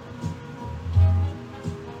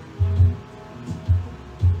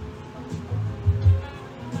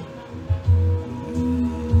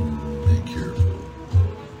 Be careful.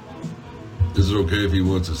 Is it okay if he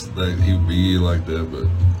wants to, like, he be like that, but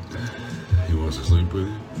he wants to sleep with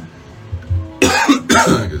you?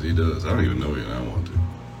 Because he does. I don't even know you, and I want to.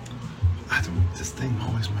 This thing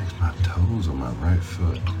always makes my toes on my right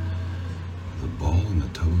foot. The ball and the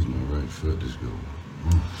toes of my right foot just go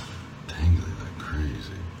tingly like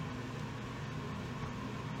crazy.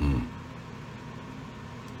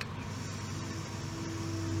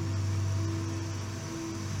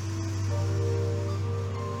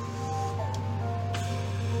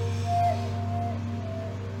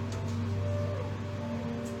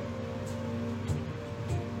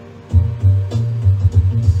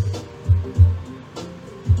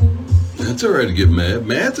 It's alright to get mad.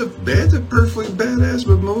 Mad's a perfectly badass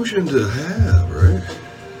emotion to have, right?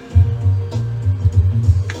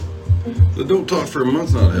 But don't talk for a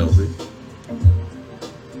month's not healthy.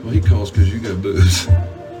 Well, he calls because you got booze.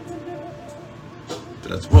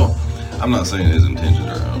 Well, I'm not saying his intentions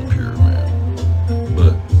are impure, man.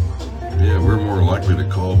 But, yeah, we're more likely to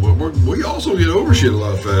call. But we also get over shit a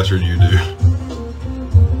lot faster than you do.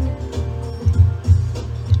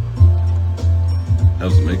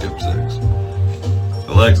 How's the makeup sex?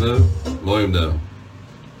 Alexa, volume down.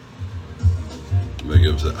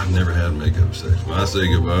 Makeup sex. I've never had makeup sex. When I say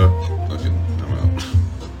goodbye, fucking, I'm out.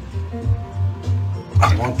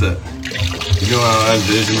 I want that. You know how I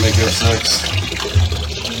envision makeup sex?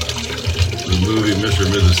 The movie Mr.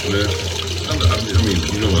 and Mrs. Smith. I mean,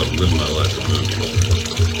 you know I'm living my life in movies.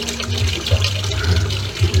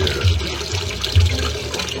 Yeah.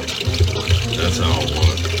 That's how I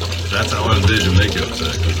want it. That's how I envision makeup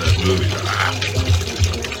sex, is that movie.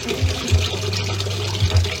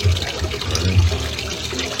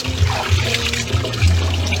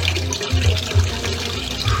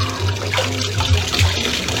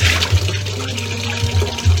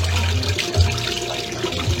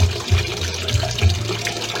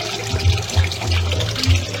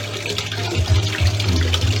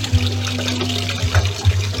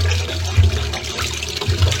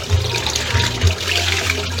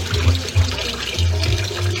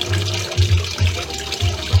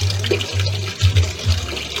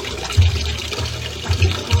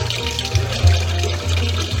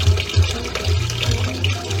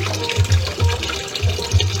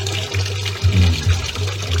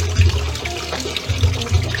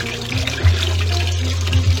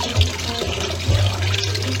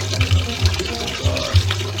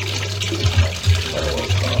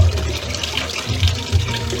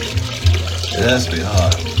 It has to be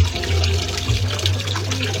hot.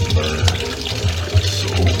 Burn.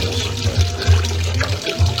 Souls.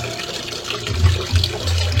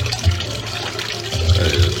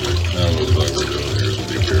 Hey, that's right. Now what the fuck we're doing here, so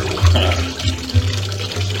be careful.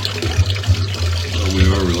 Well, we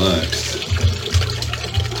are relaxed.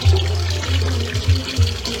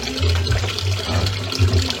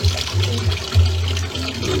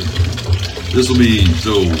 This will be,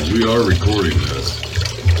 so we are recording this.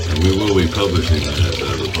 And We will be publishing that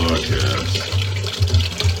as a podcast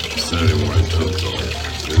Saturday morning took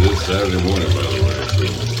off. It is Saturday morning, by the way, so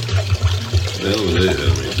the hell of a day ahead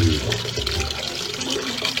of me, too.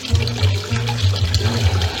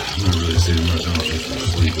 I'm not really seeing much options for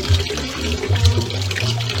sleeping.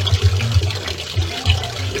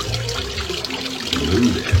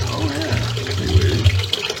 Moody. Oh, yeah. Hey, lady.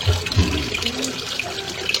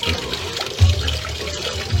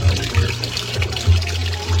 I'll be careful.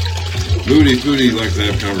 Moody Foodie likes to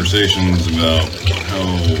have conversations about how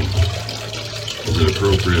is it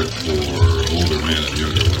appropriate for older men and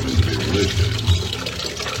younger women to be in relationships.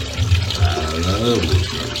 I love those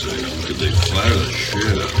conversations because they flatter the shit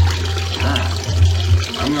out of me.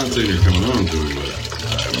 I'm not saying you're coming on to me, but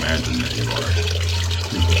I imagine that you are.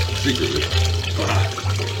 Secretly.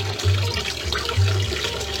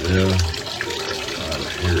 Yeah. A lot of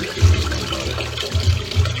hair coming on my body.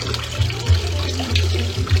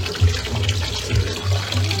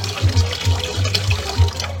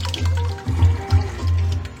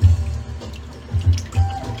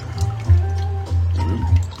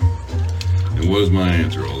 And what is my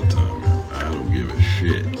answer all the time? I don't give a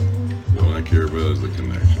shit. All I care about is the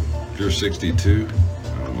connection. If you're 62,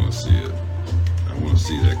 I don't want to see it. I want to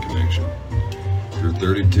see that connection. If you're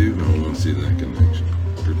 32, I don't want to see that connection.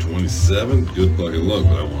 If you're 27, good fucking luck,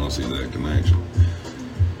 but I want to see that connection.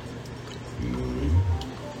 You know what I mean?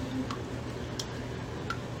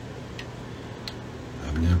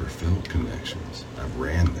 I've never felt connections. I've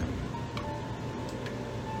ran them.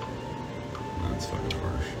 That's fucking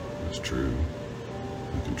harsh. That's true.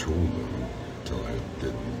 I controlled them until I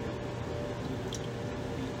didn't.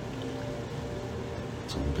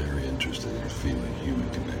 So I'm very interested in feeling human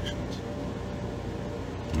connections.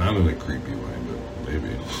 Not in a creepy way, but maybe.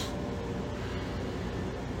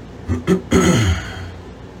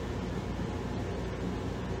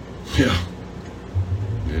 Yeah.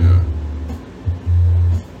 Yeah.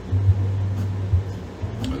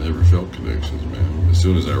 I never felt connections, man. As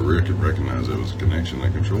soon as I recognized it was a connection, I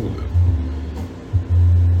controlled it.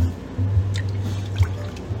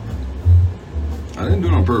 I didn't do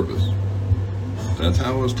it on purpose. That's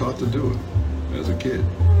how I was taught to do it as a kid.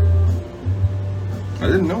 I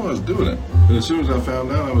didn't know I was doing it. And as soon as I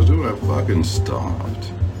found out I was doing it, I fucking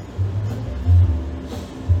stopped.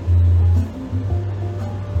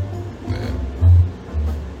 Yeah.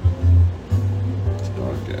 It's a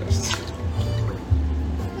podcast.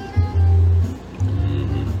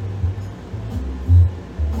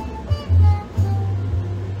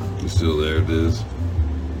 You still there, Diz?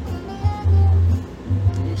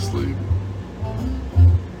 I'm asleep.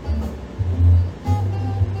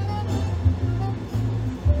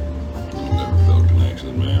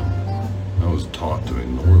 Taught to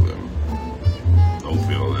ignore them. Don't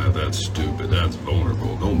feel that. That's stupid. That's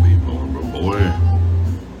vulnerable. Don't be vulnerable, boy.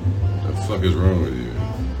 What the fuck is wrong with you?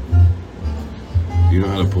 You know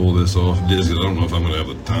how to pull this off, Dizzy? I don't know if I'm gonna have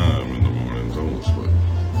the time in the mornings. Almost what?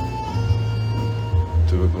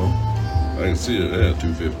 2 o'clock? I can see it at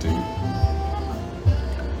 2:15.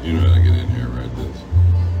 You know how to get in here, right, Diz?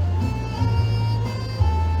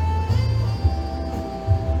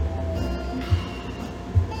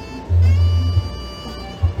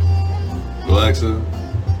 Alexa,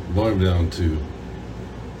 volume down to.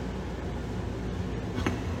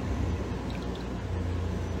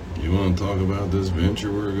 You want to talk about this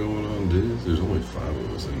venture we're going on, Diz? There's only 5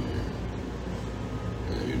 of us in here.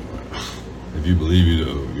 Yeah, you know. If you believe you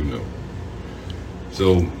know, you know.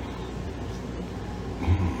 So,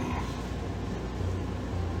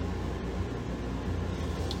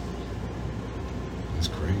 it's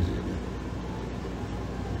crazy.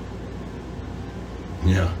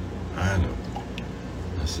 Yeah, I know.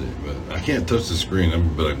 That's it, but I can't touch the screen,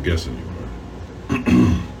 but I'm guessing you are.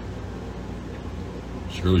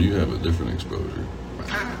 Surely you have a different exposure.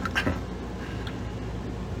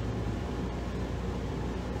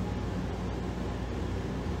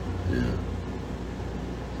 Yeah.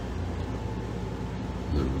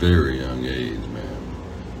 At a very young age, man.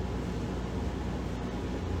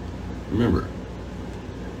 Remember,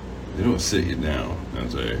 they don't sit you down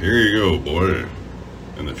and say, here you go, boy.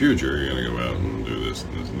 In the future, you're going to go out and do this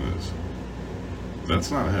and this and this.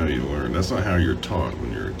 That's not how you learn. That's not how you're taught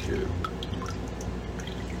when you're a kid.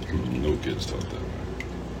 No kid's taught that way.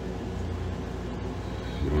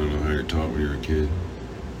 You want to know how you're taught when you're a kid?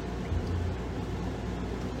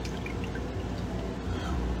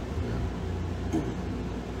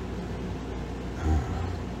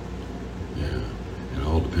 Yeah. It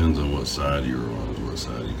all depends on what side you're on, what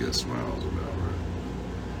side you get smiles about, right?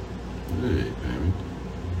 Hey, Pammy.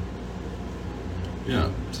 Yeah,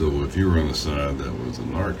 so if you were on the side that was the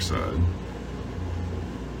narc side,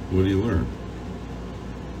 what do you learn?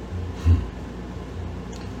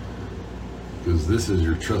 Because this is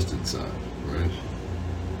your trusted side, right?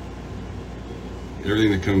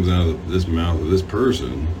 Everything that comes out of this mouth of this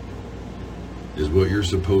person is what you're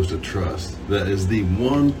supposed to trust. That is the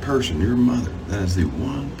one person, your mother, that is the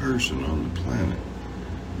one person on the planet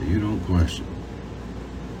that you don't question.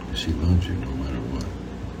 She loves you no matter what.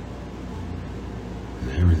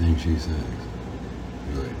 And everything she says,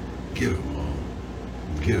 you're like, get it, Mom.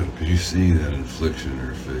 Get it. Because you see that infliction in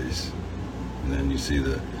her face. And then you see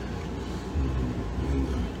the,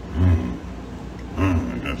 I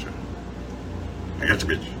got you. I got you,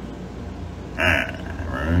 bitch.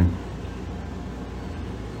 Right?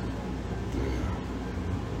 Yeah.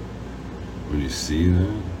 When you see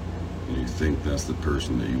that, and you think that's the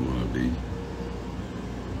person that you want to be,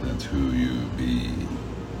 that's who you be.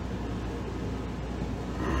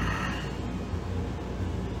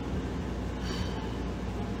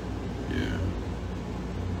 Yeah.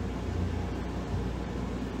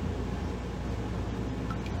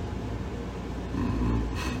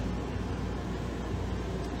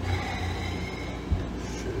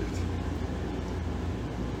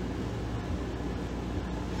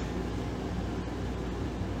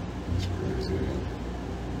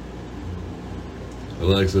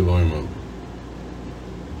 Alexa, volume up.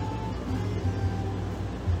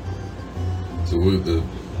 So with the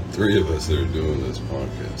three of us that are doing this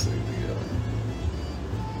podcast thing together,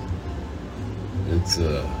 it's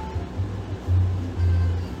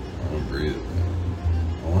I'm breathing, man.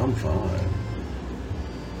 Oh, I'm fine.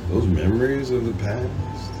 Those memories of the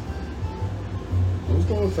past, those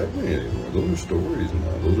don't affect me anymore. Those are stories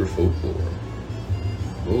now. Those are folklore.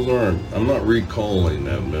 Those aren't, I'm not recalling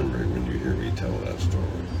that memory when you hear me tell that story.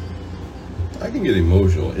 I can get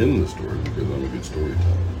emotional in the story because I'm a good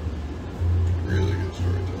storyteller. Really good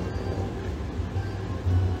storyteller.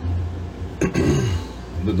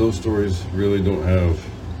 But those stories really don't have,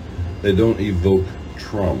 they don't evoke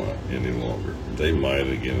trauma any longer. They might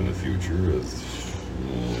again in the future, as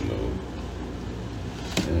you know.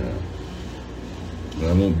 Yeah. But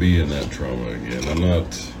I won't be in that trauma again. I'm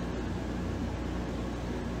not.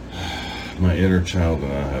 My inner child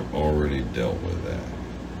and I have already dealt with that.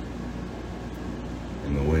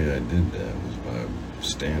 And the way I did that was by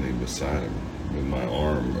standing beside him with my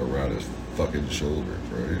arm around his fucking shoulders,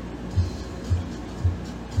 right?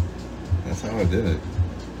 That's how I did it.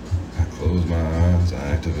 I closed my eyes, I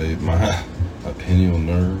activated my pineal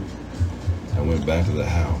nerve. I went back to the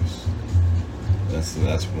house.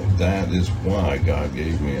 That is why God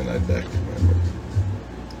gave me an eidetic memory.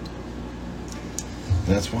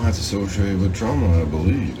 That's why it's associated with trauma, I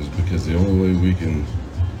believe, is because the only way we can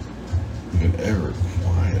ever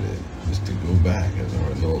quiet it is to go back as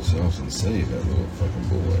our adult selves and save that little fucking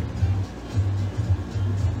boy.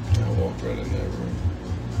 I walked right in that room.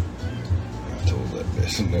 I told that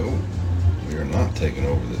bitch, no, we are not taking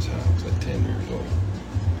over this house at 10 years old.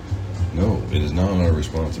 No, it is not our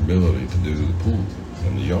responsibility to do the pool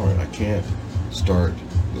and the yard. I can't start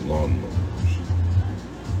the lawnmower.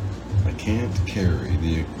 I can't carry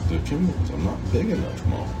the chemicals. I'm not big enough,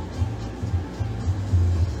 Mom.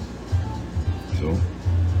 So,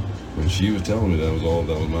 when she was telling me that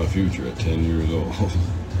was my future at 10 years old,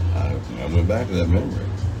 I went back to that memory.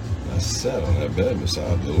 I sat on that bed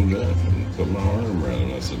beside little Jeff and put my arm around him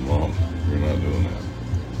and I said, Mom, we're not doing that.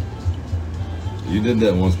 You did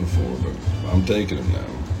that once before, but I'm taking him now.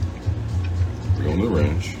 We're going to the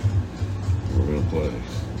ranch. We're going to play.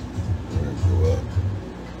 We're going to grow up.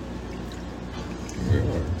 We are.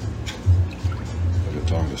 I've been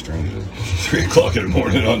talking to strangers at 3 o'clock in the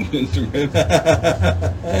morning on Instagram.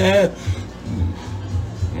 I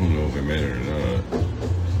don't know if we made it or not.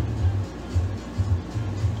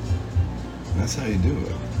 That's how you do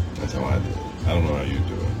it. That's how I do it. I don't know how you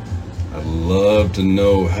do it. I'd love to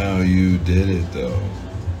know how you did it, though.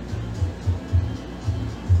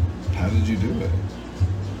 How did you do it?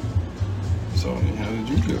 Sonia, how did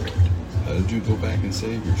you do it? How did you go back and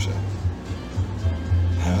save yourself?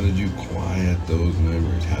 How did you quiet those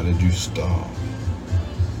memories? How did you stop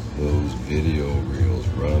those video reels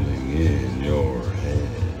running in your head?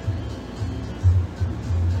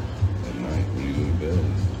 At night when you go to bed,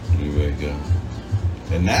 when you wake up.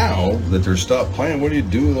 And now that they're stopped playing, what do you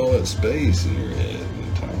do with all that space in your head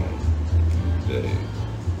and time every day?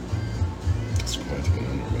 It's quite a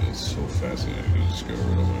conundrum. It's so fascinating to discover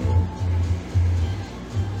it on my own.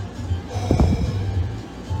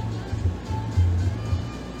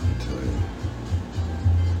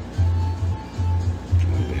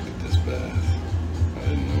 I needed this bath. I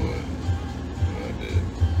didn't know it, but I did.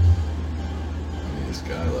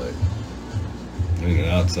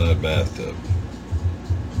 inside bathtub.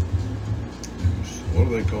 What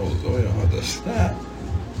do they call this? Oh yeah, hot dust. Yeah.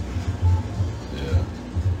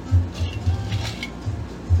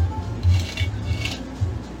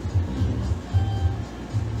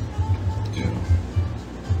 Yeah.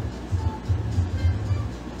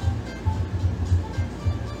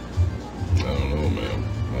 I don't know, man.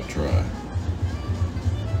 I'll try.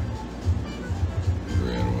 He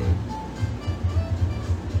ran away.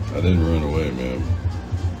 I didn't run away, man.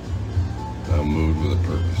 I moved with a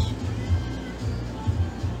purpose.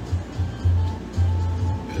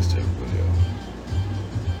 Pissed everybody off.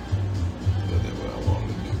 But I did what I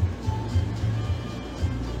wanted to do.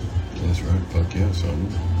 That's right, fuck yeah, son.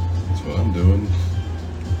 That's what I'm doing.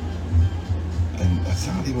 And that's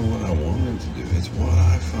not even what I wanted to do. It's what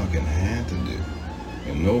I fucking had to do.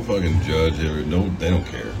 And no fucking judge ever, no, they don't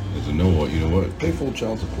care. There's a no what, you know what? Pay full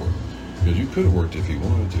child support. Because you could have worked if you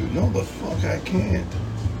wanted to. No, the fuck I can't.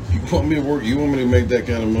 You want me to work, you want me to make that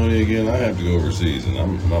kind of money again, I have to go overseas. And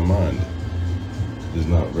my mind is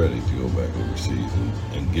not ready to go back overseas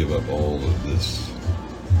and give up all of this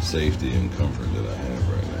safety and comfort that I have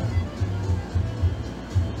right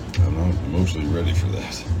now. I'm not emotionally ready for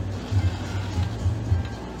that.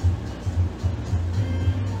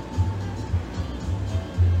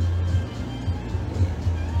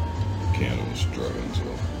 Candle was struggling, so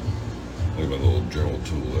look at my little Dremel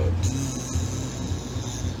tool out.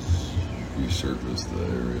 Resurface the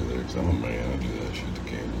area there, because I'm a man, I do that shit to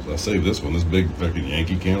candles. I saved this one, this big fucking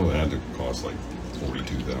Yankee candle that had to cost like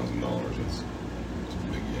 $42,000. It's a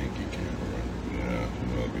big Yankee candle, right? Yeah,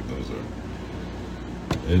 well, those are.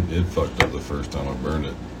 It fucked up the first time I burned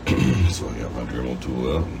it, so I got my Dremel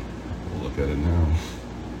tool out and we'll look at it now.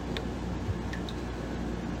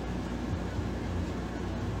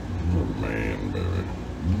 Oh man, baby.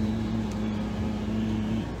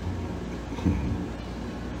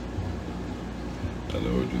 I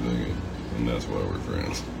know what you're thinking, and that's why we're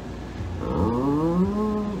friends.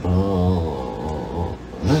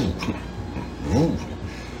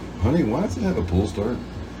 Honey, why does it have a pull start?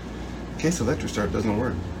 In case electric start doesn't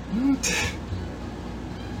work. What?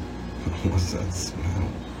 What's that smell?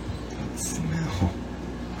 That smell.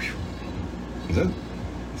 Whew. Is that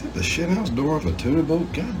the shithouse door off a tuna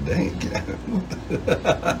boat? God dang, Gavin. What the?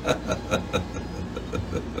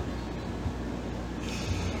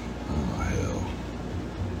 Oh, hell.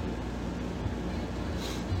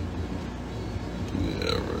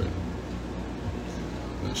 Yeah, right.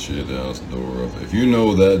 The shithouse door off. If you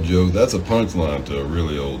know that joke, that's a punchline to a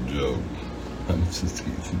really old joke. I'm just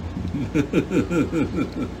kidding.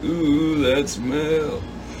 Ooh, that smell.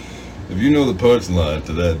 If you know the punchline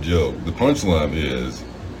to that joke, the punchline is,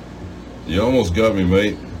 you almost got me,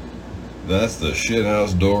 mate. That's the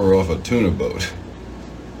shithouse door off a tuna boat.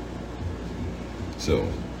 So,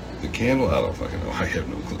 the candle, I don't fucking know. I have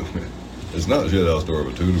no clue. It's not the shithouse door of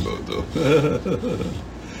a tuna boat, though.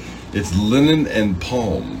 It's linen and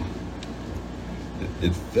palm.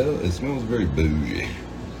 It smells very bougie.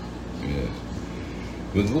 Yeah.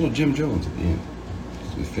 With a little Jim Jones at the end.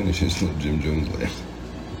 So we finish his little Jim Jones land.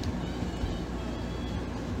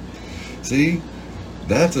 See,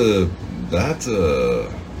 that's a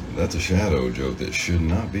shadow joke that should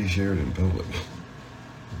not be shared in public.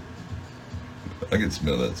 I can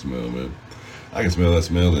smell that smell, man. I can smell that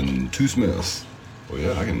smell in 2 smells. Well,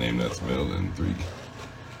 yeah, I can name that smell in 3.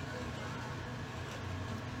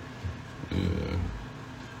 Yeah.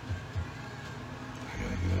 I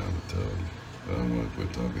gotta get out of the tub. I don't want to quit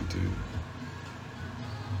talking to you.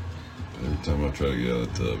 But every time I try to get out of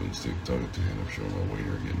the tub and stick talking to you, and I'm showing my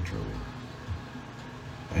waiter, I get in trouble.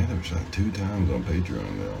 I had that like 2 times on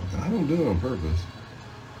Patreon now. I don't do it on purpose.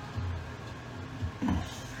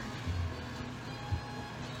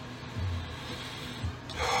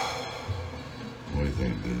 What do you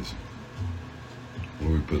think it is? What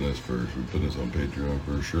are we putting this first? We putting this on Patreon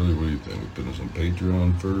first? Shirley, what do you think? We putting this on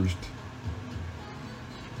Patreon first?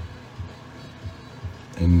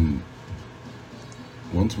 And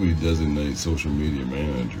once we designate social media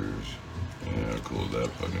managers, yeah, I'll close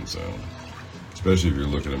that fucking sound. Especially if you're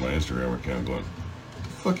looking at my Instagram account going, the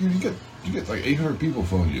fuck you get like 800 people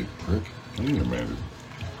following you, prick. I need your manager.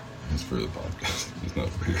 It's for the podcast. It's not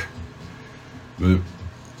for here. But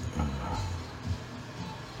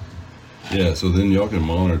yeah, so then y'all can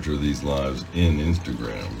monitor these lives in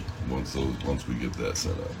Instagram once we get that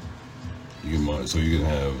set up. You can monitor, so you can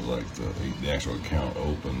have like the actual account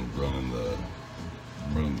open, running the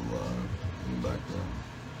live in the background.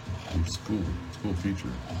 It's cool. It's a cool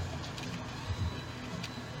feature.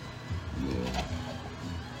 Yeah.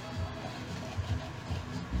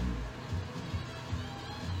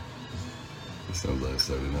 It sounds like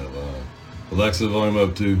Saturday Night Live. Alexa, volume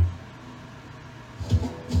up too.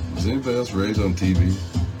 Is anybody else raised on TV?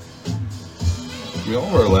 I mean, all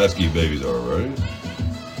of our latchkey babies are, right?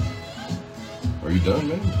 Are you done,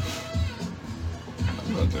 man?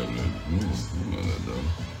 I'm not that good. I'm not that done.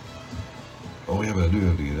 Oh yeah, but I do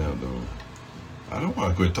have to get out though. I don't want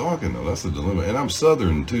to quit talking though. That's the dilemma. And I'm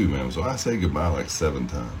Southern too, man. So I say goodbye like 7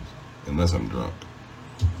 times, unless I'm drunk.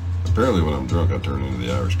 Apparently, when I'm drunk, I turn into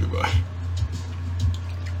the Irish goodbye.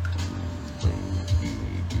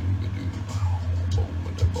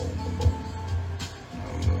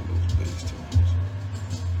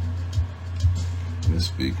 This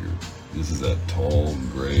speaker, this is that tall,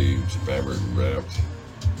 gray, fabric wrapped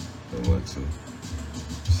Alexa.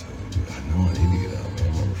 So I know I need to get out,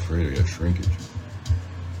 man. I'm afraid I got shrinkage.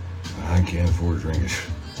 I can't afford shrinkage.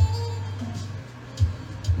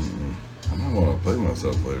 I don't want to play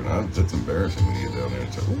myself later. Now, that's embarrassing when you get down there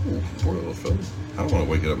and say, "Ooh, poor little fella." I don't want to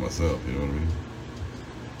wake it up myself. You know what I mean?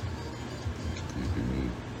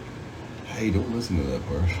 Hey, don't listen to that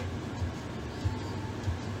part.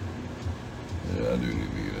 Yeah, I do need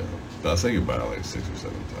to get out. But I say goodbye like 6 or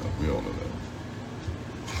 7 times. We all know that.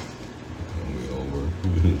 And we all work.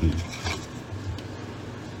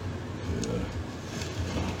 Yeah.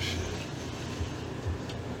 Oh, shit.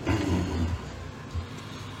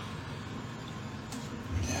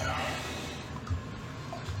 Yeah.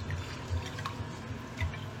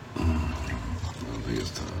 I think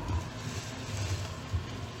it's time.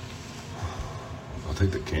 I'll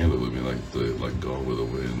take the candle with me like Gone with the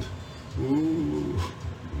Wind. Ooh.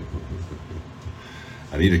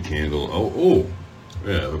 I need a candle. Oh,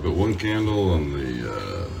 yeah. I put one candle on the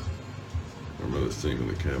this thing in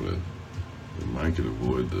the cabinet. It might could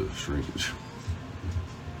avoid the shrinkage.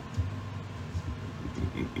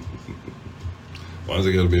 Why's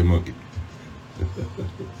it got to be a monkey?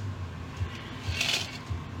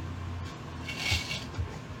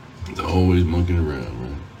 It's always monkeying around,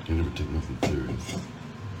 man. You never take nothing serious.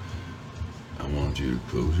 I want you to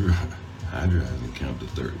close your eyes and count to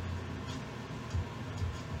 30.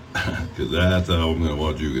 Because that's how I'm going to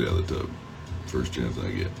watch you get out of the tub. First chance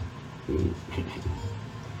I get.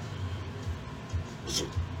 So,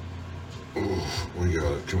 we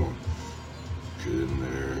got it. Come on. Get in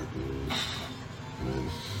there. And then,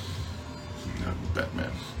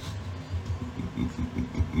 Batman.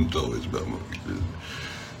 It's always about monkeys.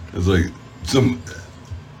 It's like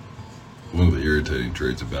one of the irritating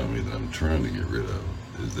traits about me that I'm trying to get rid of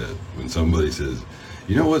is that when somebody says,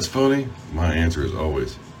 "You know what's funny?" My answer is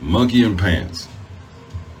always, "Monkey in pants."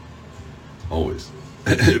 Always.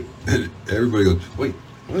 Everybody goes, "Wait,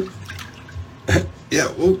 what?" Yeah,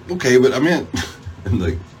 well, okay, but I meant, I'm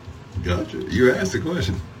like, gotcha. You asked the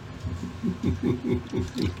question.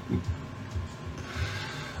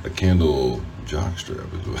 A candle jockstrap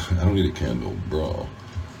is what, I don't need a candle bra.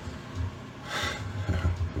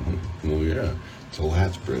 Well, yeah, it's a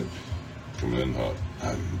lat spread coming in hot.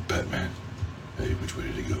 I'm Batman. Hey, which way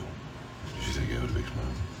did he go? Did you think I had a big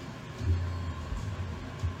smile?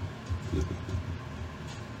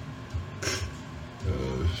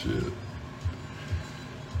 Oh, shit.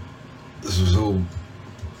 This is so.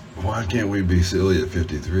 Why can't we be silly at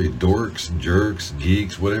 53? Dorks, jerks,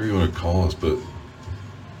 geeks, whatever you want to call us, but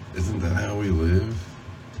isn't that how we live?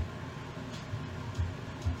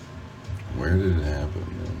 Where did it happen?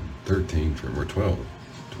 13 for, or 12.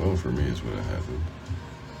 12 for me is when it happened.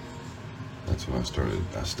 That's when I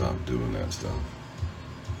stopped doing that stuff.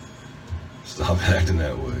 Stop acting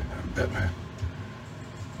that way. I'm Batman.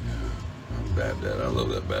 Yeah, I'm Bad Dad. I love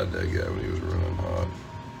that Bad Dad guy when he was running hot.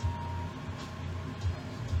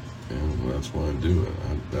 And that's why I do it.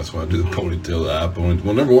 That's why I do the ponytail, the high ponytail.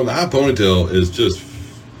 Well, number one, the high ponytail is just,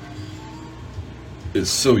 it's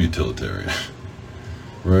so utilitarian,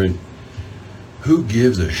 right? Who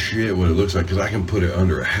gives a shit what it looks like? Because I can put it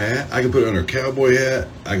under a hat. I can put it under a cowboy hat.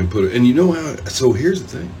 I can put it, and you know how, so here's the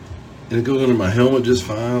thing. And it goes under my helmet just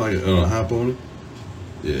fine, like on a high pony.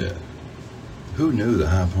 Yeah. Who knew the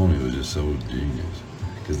high pony was just so genius?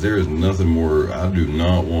 Because there is nothing more, I do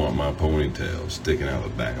not want my ponytail sticking out the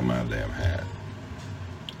back of my damn hat.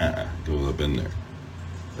 Goes up in there.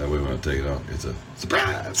 That way when I take it off, it's a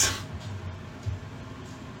surprise.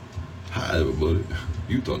 Hi everybody.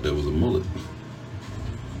 You thought that was a mullet.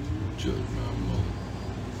 Judge my mullet.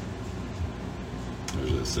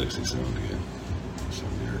 There's that sexy sound again.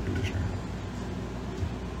 Sound of the air conditioner.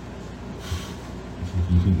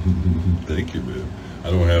 Thank you, man. I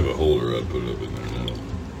don't have a holder. I'd put it up in there now.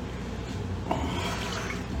 Oh,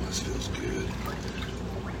 this feels good.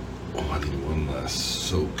 Oh, I need one last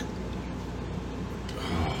soak.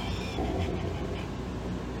 Oh.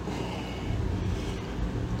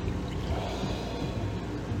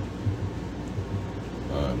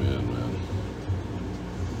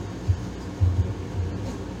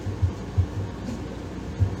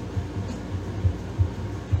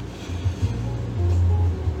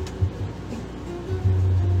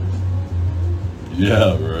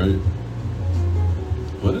 Yeah, right.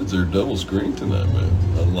 What is there double screen tonight, man?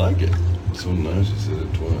 I like it. It's so nice you said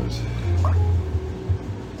it twice.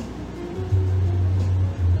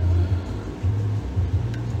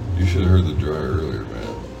 You should have heard the dryer earlier,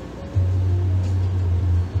 man.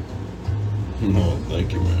 No,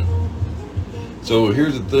 thank you, man. So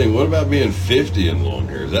here's the thing. What about being 50 and long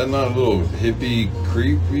hair? Is that not a little hippie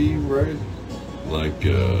creepy, right? Like,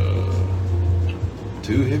 too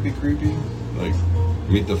hippie creepy? Like,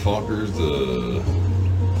 Meet the Fockers, the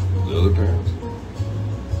other parents?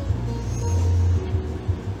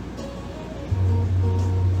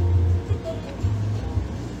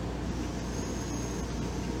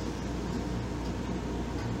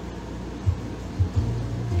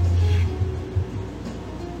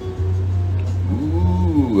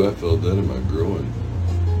 Ooh, I felt that in my groin.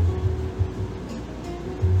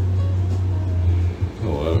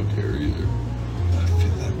 Oh, I don't care either. I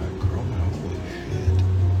feel that in my groin. Holy shit.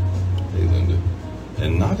 Hey, Linda.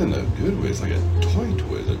 And not in a good way. It's like a toy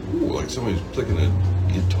twist. Like, ooh, like somebody's flicking a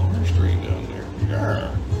guitar string down there.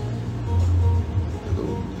 Yeah.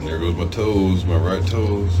 And there goes my toes, my right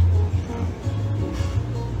toes. Oof.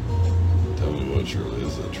 Tell me what, Shirley,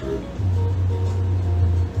 is that true?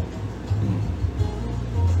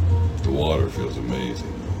 The water feels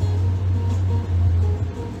amazing.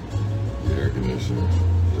 The air conditioner,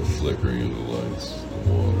 the flickering of the lights, the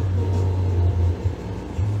water.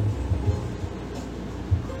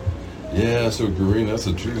 Yeah, so Green, that's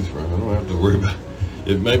the truth, right? I don't have to worry about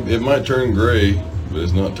it. It might turn gray, but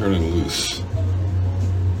it's not turning loose.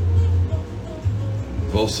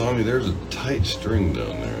 Balsami, there's a tight string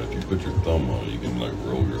down there. If you put your thumb on it, you can like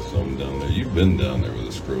roll your thumb down there. You've been down there with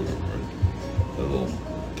a scrotum, right? That little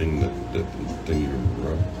thing that thing you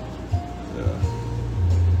rub.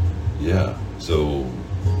 Yeah. So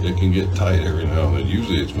it can get tight every now and then.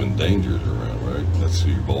 Usually it's when danger's around, right? That's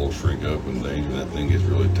your balls shrink up when danger. That thing gets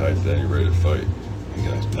really tight. Then you're ready to fight. You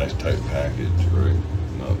got a nice tight package, right?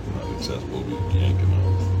 Not accessible to be yanking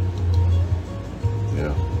on.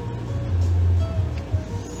 Yeah.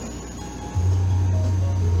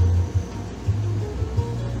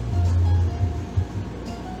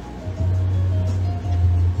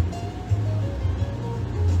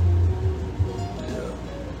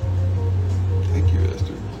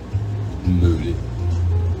 Moody.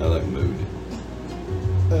 I like Moody.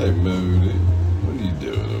 Hey, Moody. What are you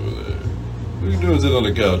doing over there? What are you doing sitting on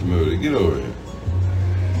the couch, Moody? Get over here.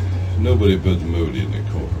 Nobody puts Moody in the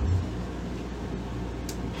corner.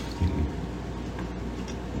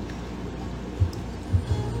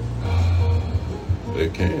 They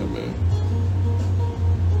can, man.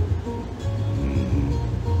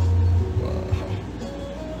 Wow.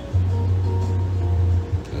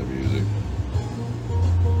 That music.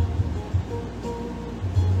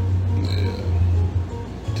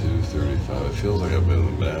 2:35. It feels like I've been in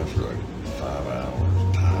the bath for like 5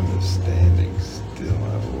 hours. Time is standing still. I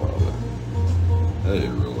love it. Hey,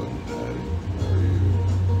 Roland, Patty, how are you?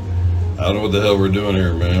 I don't know what the hell we're doing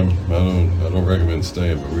here, ma'am. I don't recommend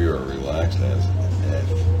staying, but we are relaxed as F.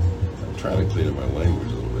 I'm trying to clean up my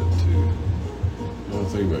language a little bit too. I don't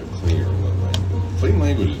think about cleaner language. Clean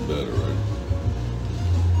language is better, right?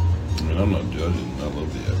 I mean, I'm not judging. I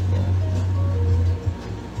love the F-bomb.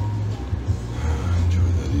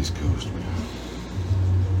 East Coast, man.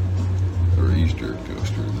 Or Easter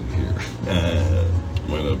coaster than here.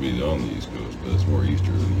 Might not be on the East Coast, but it's more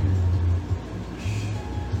Easter than here.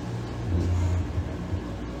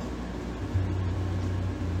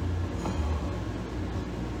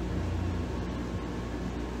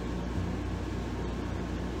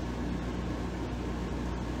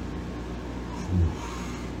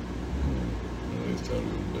 It's time to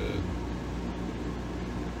go to bed.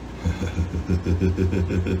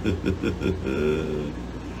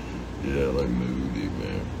 Yeah, I like Moody,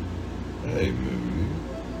 man. Hey, Moody.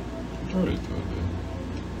 What are you doing, man?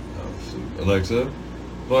 Alexa,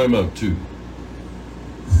 volume up 2.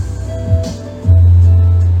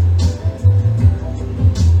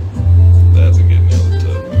 That's a getting out of the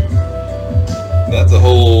tub mood. That's a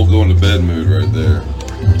whole going to bed mood right there.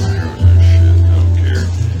 Shit, I don't care.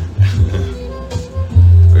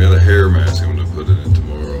 I got a hair mask I'm going to put it in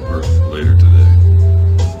tomorrow or later today.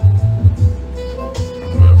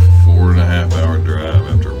 About a 4.5-hour drive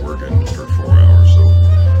after working for 4 hours. So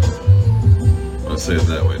when I say it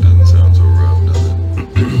that way, it doesn't sound so rough, does it?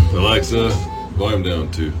 Alexa, volume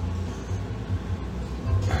down 2.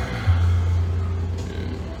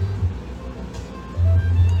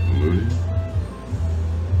 Moody?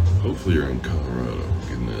 Hopefully you're in Colorado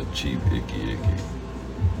getting that cheap icky.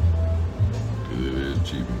 Because it is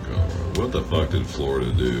cheap in Colorado. What the fuck did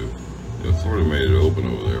Florida do Yeah, Florida made it open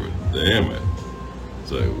over there, but damn it.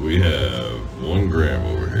 It's like we have 1 gram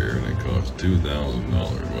over here and it costs $2,000,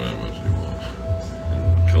 whatever much you want.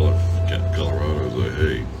 And Colorado's like,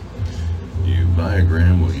 hey, you buy a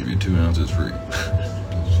gram, we'll give you 2 ounces free.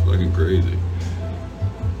 It's fucking crazy.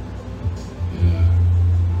 Yeah.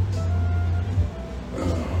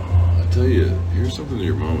 I tell you, here's something that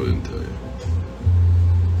your mama didn't tell you.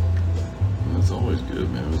 That's always good,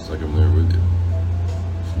 man. It's like I'm there with you.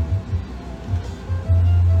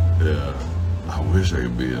 Yeah, I wish I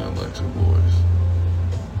could be an Alexa voice.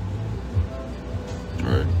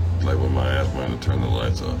 Right? Like when I asked mine to turn the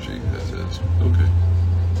lights off, she says, okay.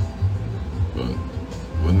 But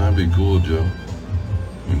wouldn't that be cool, Joe?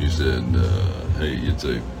 When you said, hey, you'd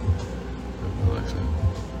say, Alexa,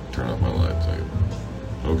 turn off my lights. Like,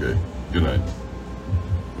 okay, good night.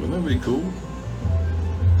 Wouldn't that be cool?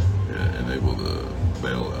 Yeah, enable the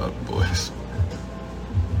bail out voice.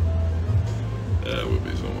 That would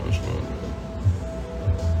be so much fun,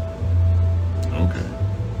 man. Okay.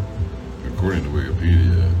 According to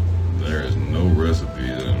Wikipedia, there is no recipe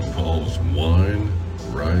that involves wine,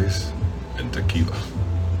 rice, and tequila.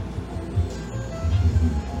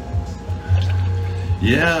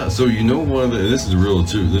 Yeah, so you know what? This is real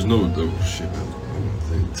too. There's no shit.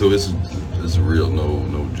 So this is real,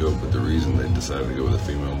 no joke. But the reason they decided to go with a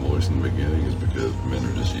female voice in the beginning is because men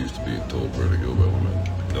are just used to being told where to go by women.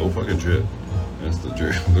 No fucking shit. That's the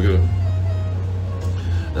truth. Look at it.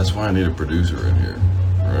 That's why I need a producer in here,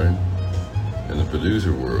 right? In the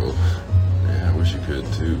producer world, yeah, I wish you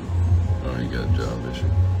could too. Oh, you got a job issue.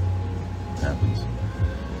 Happens.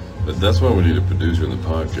 But that's why we need a producer in the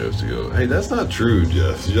podcast to go, hey, that's not true,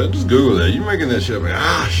 Jeff. Just Google that. You're making that shit.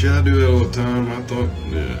 Like, shit, I do that all the time. I thought,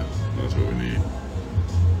 yeah, that's what we need.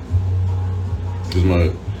 Because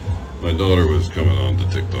my daughter was coming on to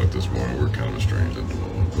TikTok this morning. We're kind of estranged at the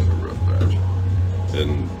moment, but a rough patch.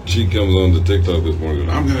 And she comes on to TikTok this morning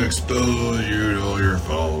going, I'm going to expose you to all your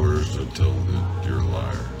followers and tell that you're a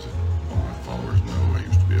liar. I said, all my followers know I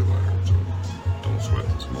used to be a liar, so don't sweat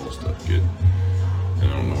the small stuff, kid. And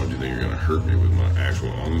I don't know what you think you're going to hurt me with my actual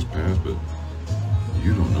honest past, but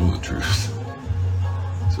you don't know the truth.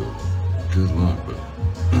 So, good luck, but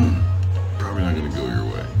probably not going to go your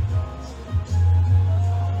way.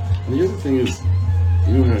 And the other thing is,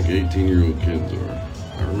 you know how like 18-year-old kids are.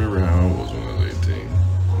 I remember how I was when I was 18.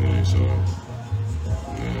 You know, so,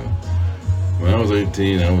 yeah. When I was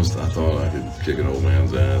 18, I thought I could kick an old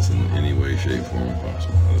man's ass in any way, shape, form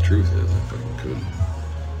possible. And the truth is, I fucking couldn't.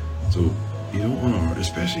 So, you don't want to argue,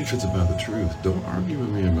 especially if it's about the truth. Don't argue with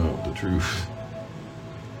me about the truth.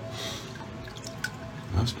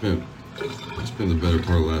 I've spent the better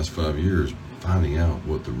part of the last 5 years finding out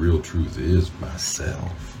what the real truth is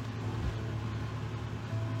myself.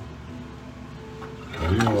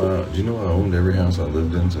 Do you know I owned every house I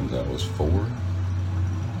lived in since I was 4?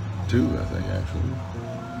 2, I think, actually.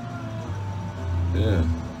 Yeah.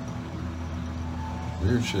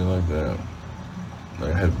 Weird shit like that.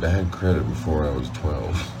 Like I had bad credit before I was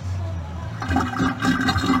 12.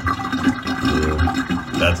 Yeah.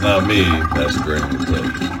 That's not me. That's Graham.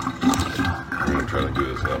 I'm gonna try to do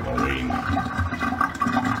this without my ween.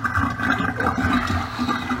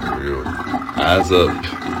 Here we go. Eyes up.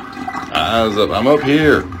 Eyes up. I'm up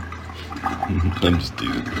here. I'm just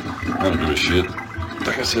teasing. I don't give a shit.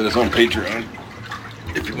 Like I said, it's on Patreon.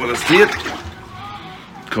 If you want to see it,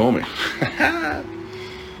 call me.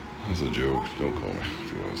 That's a joke. Don't call me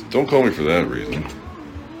if you want to. Don't call me for that reason.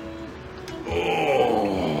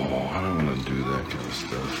 Oh, I don't want to do that kind of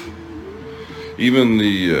stuff. Even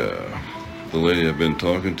the lady I've been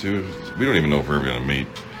talking to, we don't even know if we're ever going to meet.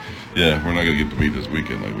 Yeah, we're not going to get to meet this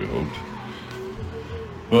weekend like we hoped.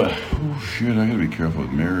 But, oh shit, I got to be careful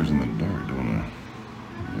with mirrors in the dark, don't I?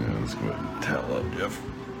 Yeah, let's go ahead and towel up, Jeff.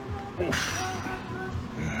 Oof.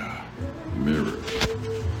 Yeah, mirrors.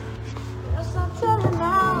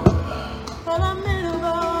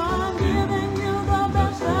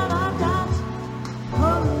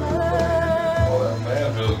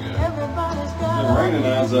 It's raining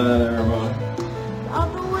outside, everybody.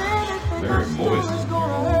 Very moist.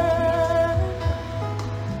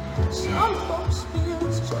 Some folks feel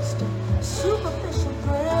it's just a superficial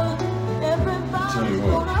thrill. Everybody's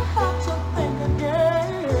gonna have to think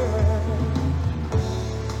again.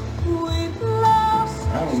 We've lost. I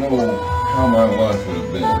don't know how my life would have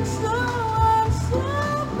been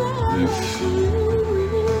if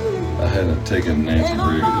I hadn't taken Nancy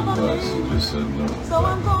Briggs' advice and just said no. So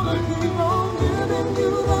I'm gonna keep on giving you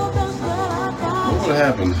the best that I got. What would have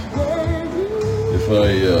happened if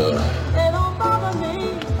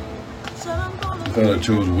I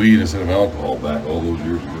chose weed instead of alcohol back all those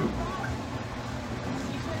years ago?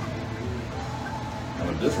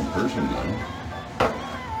 different person now.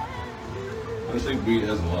 I think weed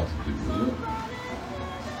has a lot to do with it.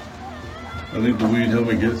 I think the weed helped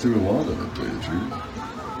me get through a lot of it, to tell you the truth.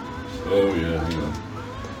 Oh yeah, hang on.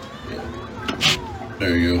 Yeah.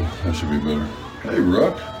 There you go. That should be better. Hey,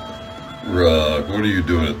 Ruck. Ruck, what are you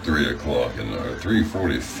doing at 3 o'clock in there?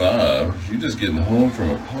 3:45? You just getting home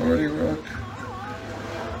from a party, Ruck?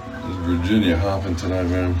 Is Virginia hopping tonight,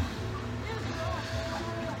 man?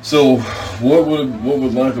 So, what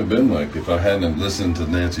would life have been like if I hadn't listened to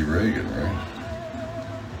Nancy Reagan, right?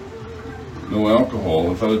 No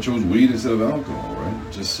alcohol. If I'd have chose weed instead of alcohol,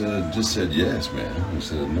 right? Just said yes, man.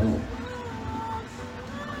 Instead of no.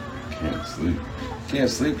 Can't sleep. Can't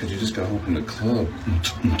sleep because you just got home from the club.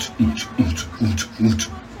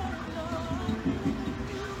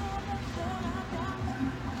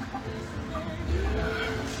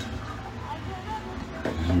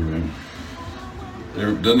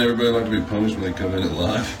 Doesn't everybody like to be punished when they come in at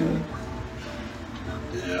live?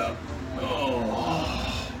 Yeah.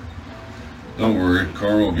 Oh. Don't worry,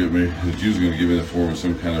 karma will get me. It's usually going to give me the form of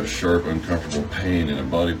some kind of sharp, uncomfortable pain in a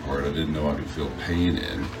body part I didn't know I could feel pain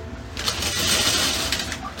in.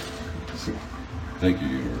 Thank you,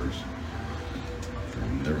 universe, for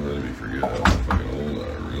never letting me forget how fucking old I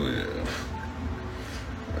really am.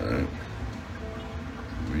 Alright.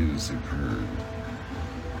 Weed is superb.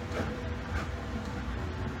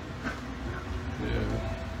 Yeah.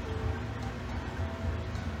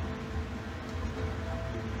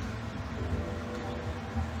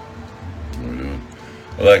 What are we doing?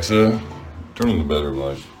 Alexa, turn on the bedroom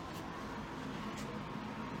light.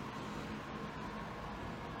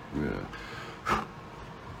 Yeah.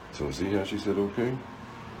 So see how she said okay?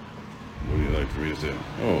 What do you like for me to say?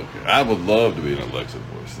 Oh, okay. I would love to be an Alexa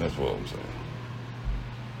voice. That's what I'm saying.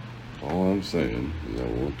 All I'm saying is I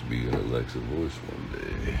want to be an Alexa voice one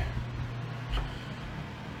day.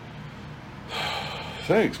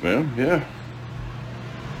 Thanks, man. Yeah.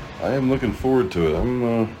 I am looking forward to it.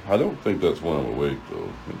 I don't think that's when I'm awake,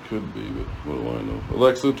 though. It could be, but what do I know?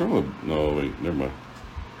 Alexa, turn the... No, wait, never mind.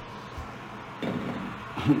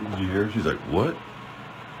 Did you hear? She's like, what?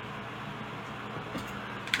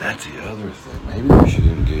 That's the other thing. Maybe we should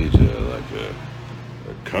engage a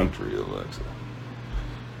country Alexa.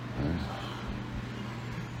 Right.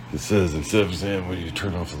 It says, instead of saying when you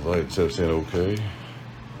turn off the light, instead of saying okay,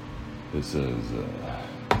 it says,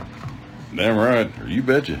 damn right, or you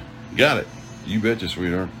betcha. Got it. You betcha,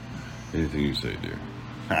 sweetheart. Anything you say, dear.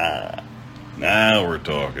 Ha. Now we're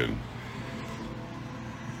talking.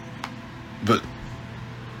 But,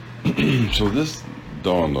 so this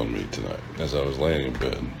dawned on me tonight as I was laying in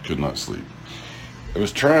bed, could not sleep. I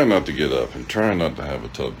was trying not to get up and trying not to have a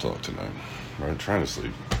tub talk tonight, right? Trying to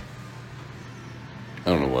sleep. I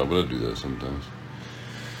don't know why, but I do that sometimes.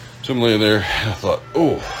 So I'm laying there and I thought,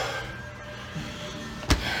 oh,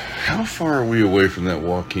 how far are we away from that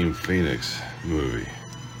Joaquin Phoenix movie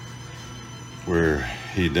where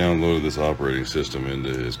he downloaded this operating system into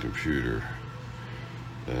his computer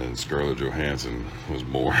and Scarlett Johansson was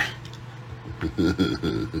born?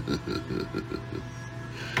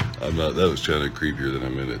 That was kind of creepier than I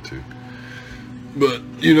meant it to. But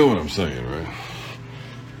you know what I'm saying, right?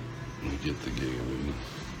 You get the gig of it.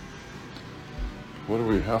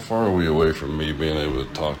 How far are we away from me being able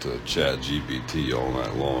to talk to Chat GPT all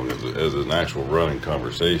night long as an actual running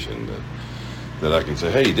conversation that I can say,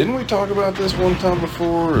 hey, didn't we talk about this one time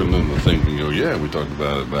before? And then the thing can go, yeah, we talked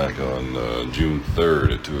about it back on June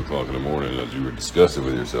 3rd at 2 o'clock in the morning as you were discussing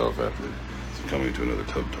with yourself after coming to another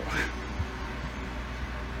tub talk.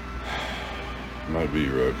 Might be,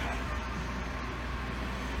 right?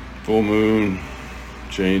 Full moon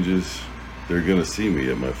changes. They're gonna see me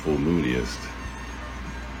at my full mooniest.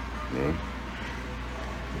 Right?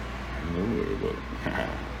 Don't worry about it.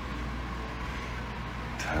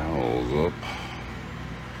 Towels up.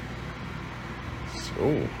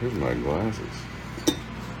 Oh, here's my glasses.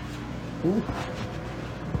 Ooh.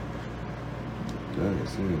 Yeah, I can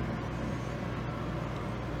see it.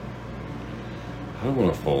 I don't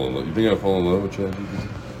want to fall in love. You think I'd fall in love with Chad?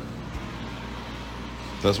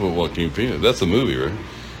 That's what Joaquin Phoenix. That's the movie, right?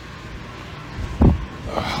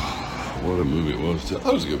 What a movie it was. I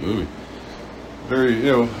thought it was a good movie. Very,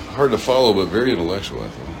 hard to follow, but very intellectual, I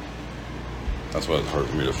thought. That's why it's hard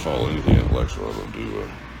for me to follow anything intellectual. I don't do. I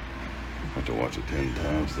have to watch it 10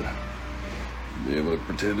 times to be able to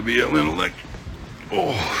pretend to be an intellect.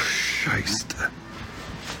 Oh, scheist.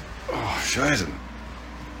 Oh, scheisen.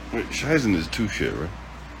 Wait, scheisen is two shit, right?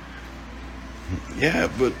 Yeah,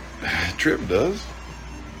 but Trip does.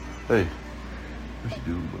 Hey, what you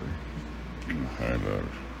doing, buddy? Hi, daughter.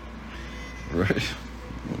 Right?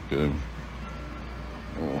 Okay.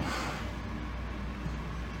 Oh.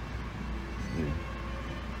 Hey,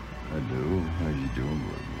 I do. How you doing,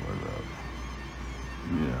 buddy? I love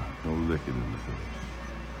you. Yeah, no licking in the face.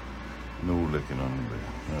 No licking on the bed.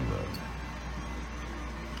 I love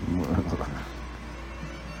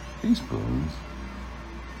you. He spoons.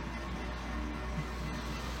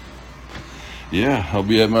 Yeah, I'll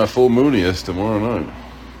be at my full mooniest tomorrow night.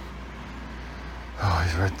 Oh,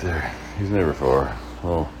 he's right there. He's never far.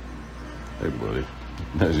 Oh, hey, buddy.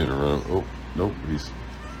 Now he's gonna run. Oh, nope.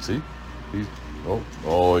 See?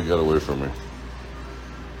 Oh, he got away from me.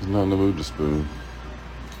 He's not in the mood to spoon.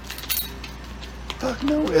 Fuck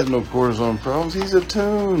no, he has no cortisone problems. He's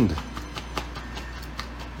attuned.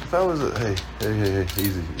 If I was hey,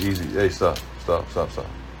 easy. Hey, stop. If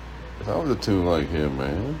I was attuned like him,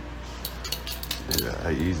 man. Yeah,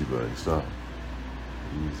 hey, easy, buddy. Stop.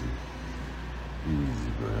 Easy,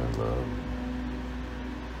 buddy. I love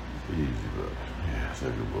you. Easy, buddy. Yeah, take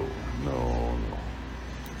a bowl. No.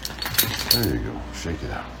 There you go. Shake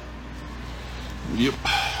it out. Yep.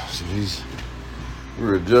 See,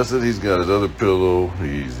 we're adjusted. He's got his other pillow.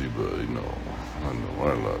 Easy, buddy. No. I know.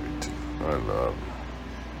 I love you, too. I love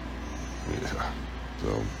you. Yeah. So,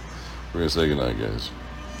 we're going to say goodnight, guys.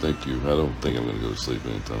 Thank you. I don't think I'm going to go to sleep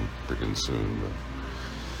anytime freaking soon,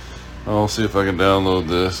 but I'll see if I can download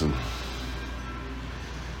this. And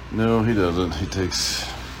no, he doesn't. He takes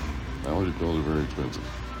allergy pills are very expensive,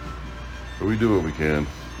 but we do what we can.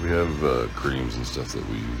 We have creams and stuff that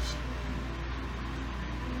we use.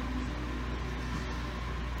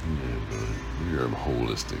 Yeah, buddy. We're a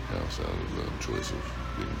holistic house out of the choice of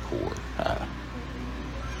being poor.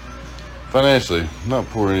 Financially, not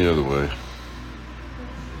poor any other way.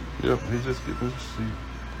 Yep, he's just getting his seat.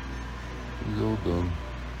 He's all done.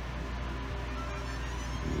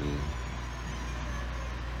 Yeah.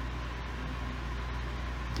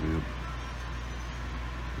 Yep.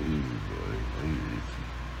 Easy, buddy. Easy.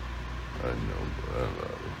 I know, but I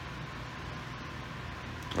love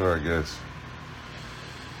it. Alright, guys.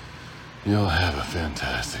 Y'all have a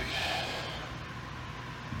fantastic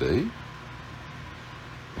day.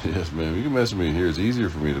 Yes, man. You can message me here. It's easier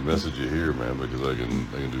for me to message you here, man, because I can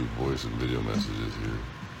do voice and video messages here.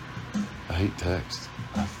 I hate text.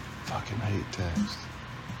 I fucking hate text.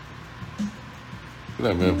 Good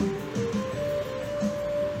night, man.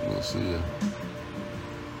 We'll see ya.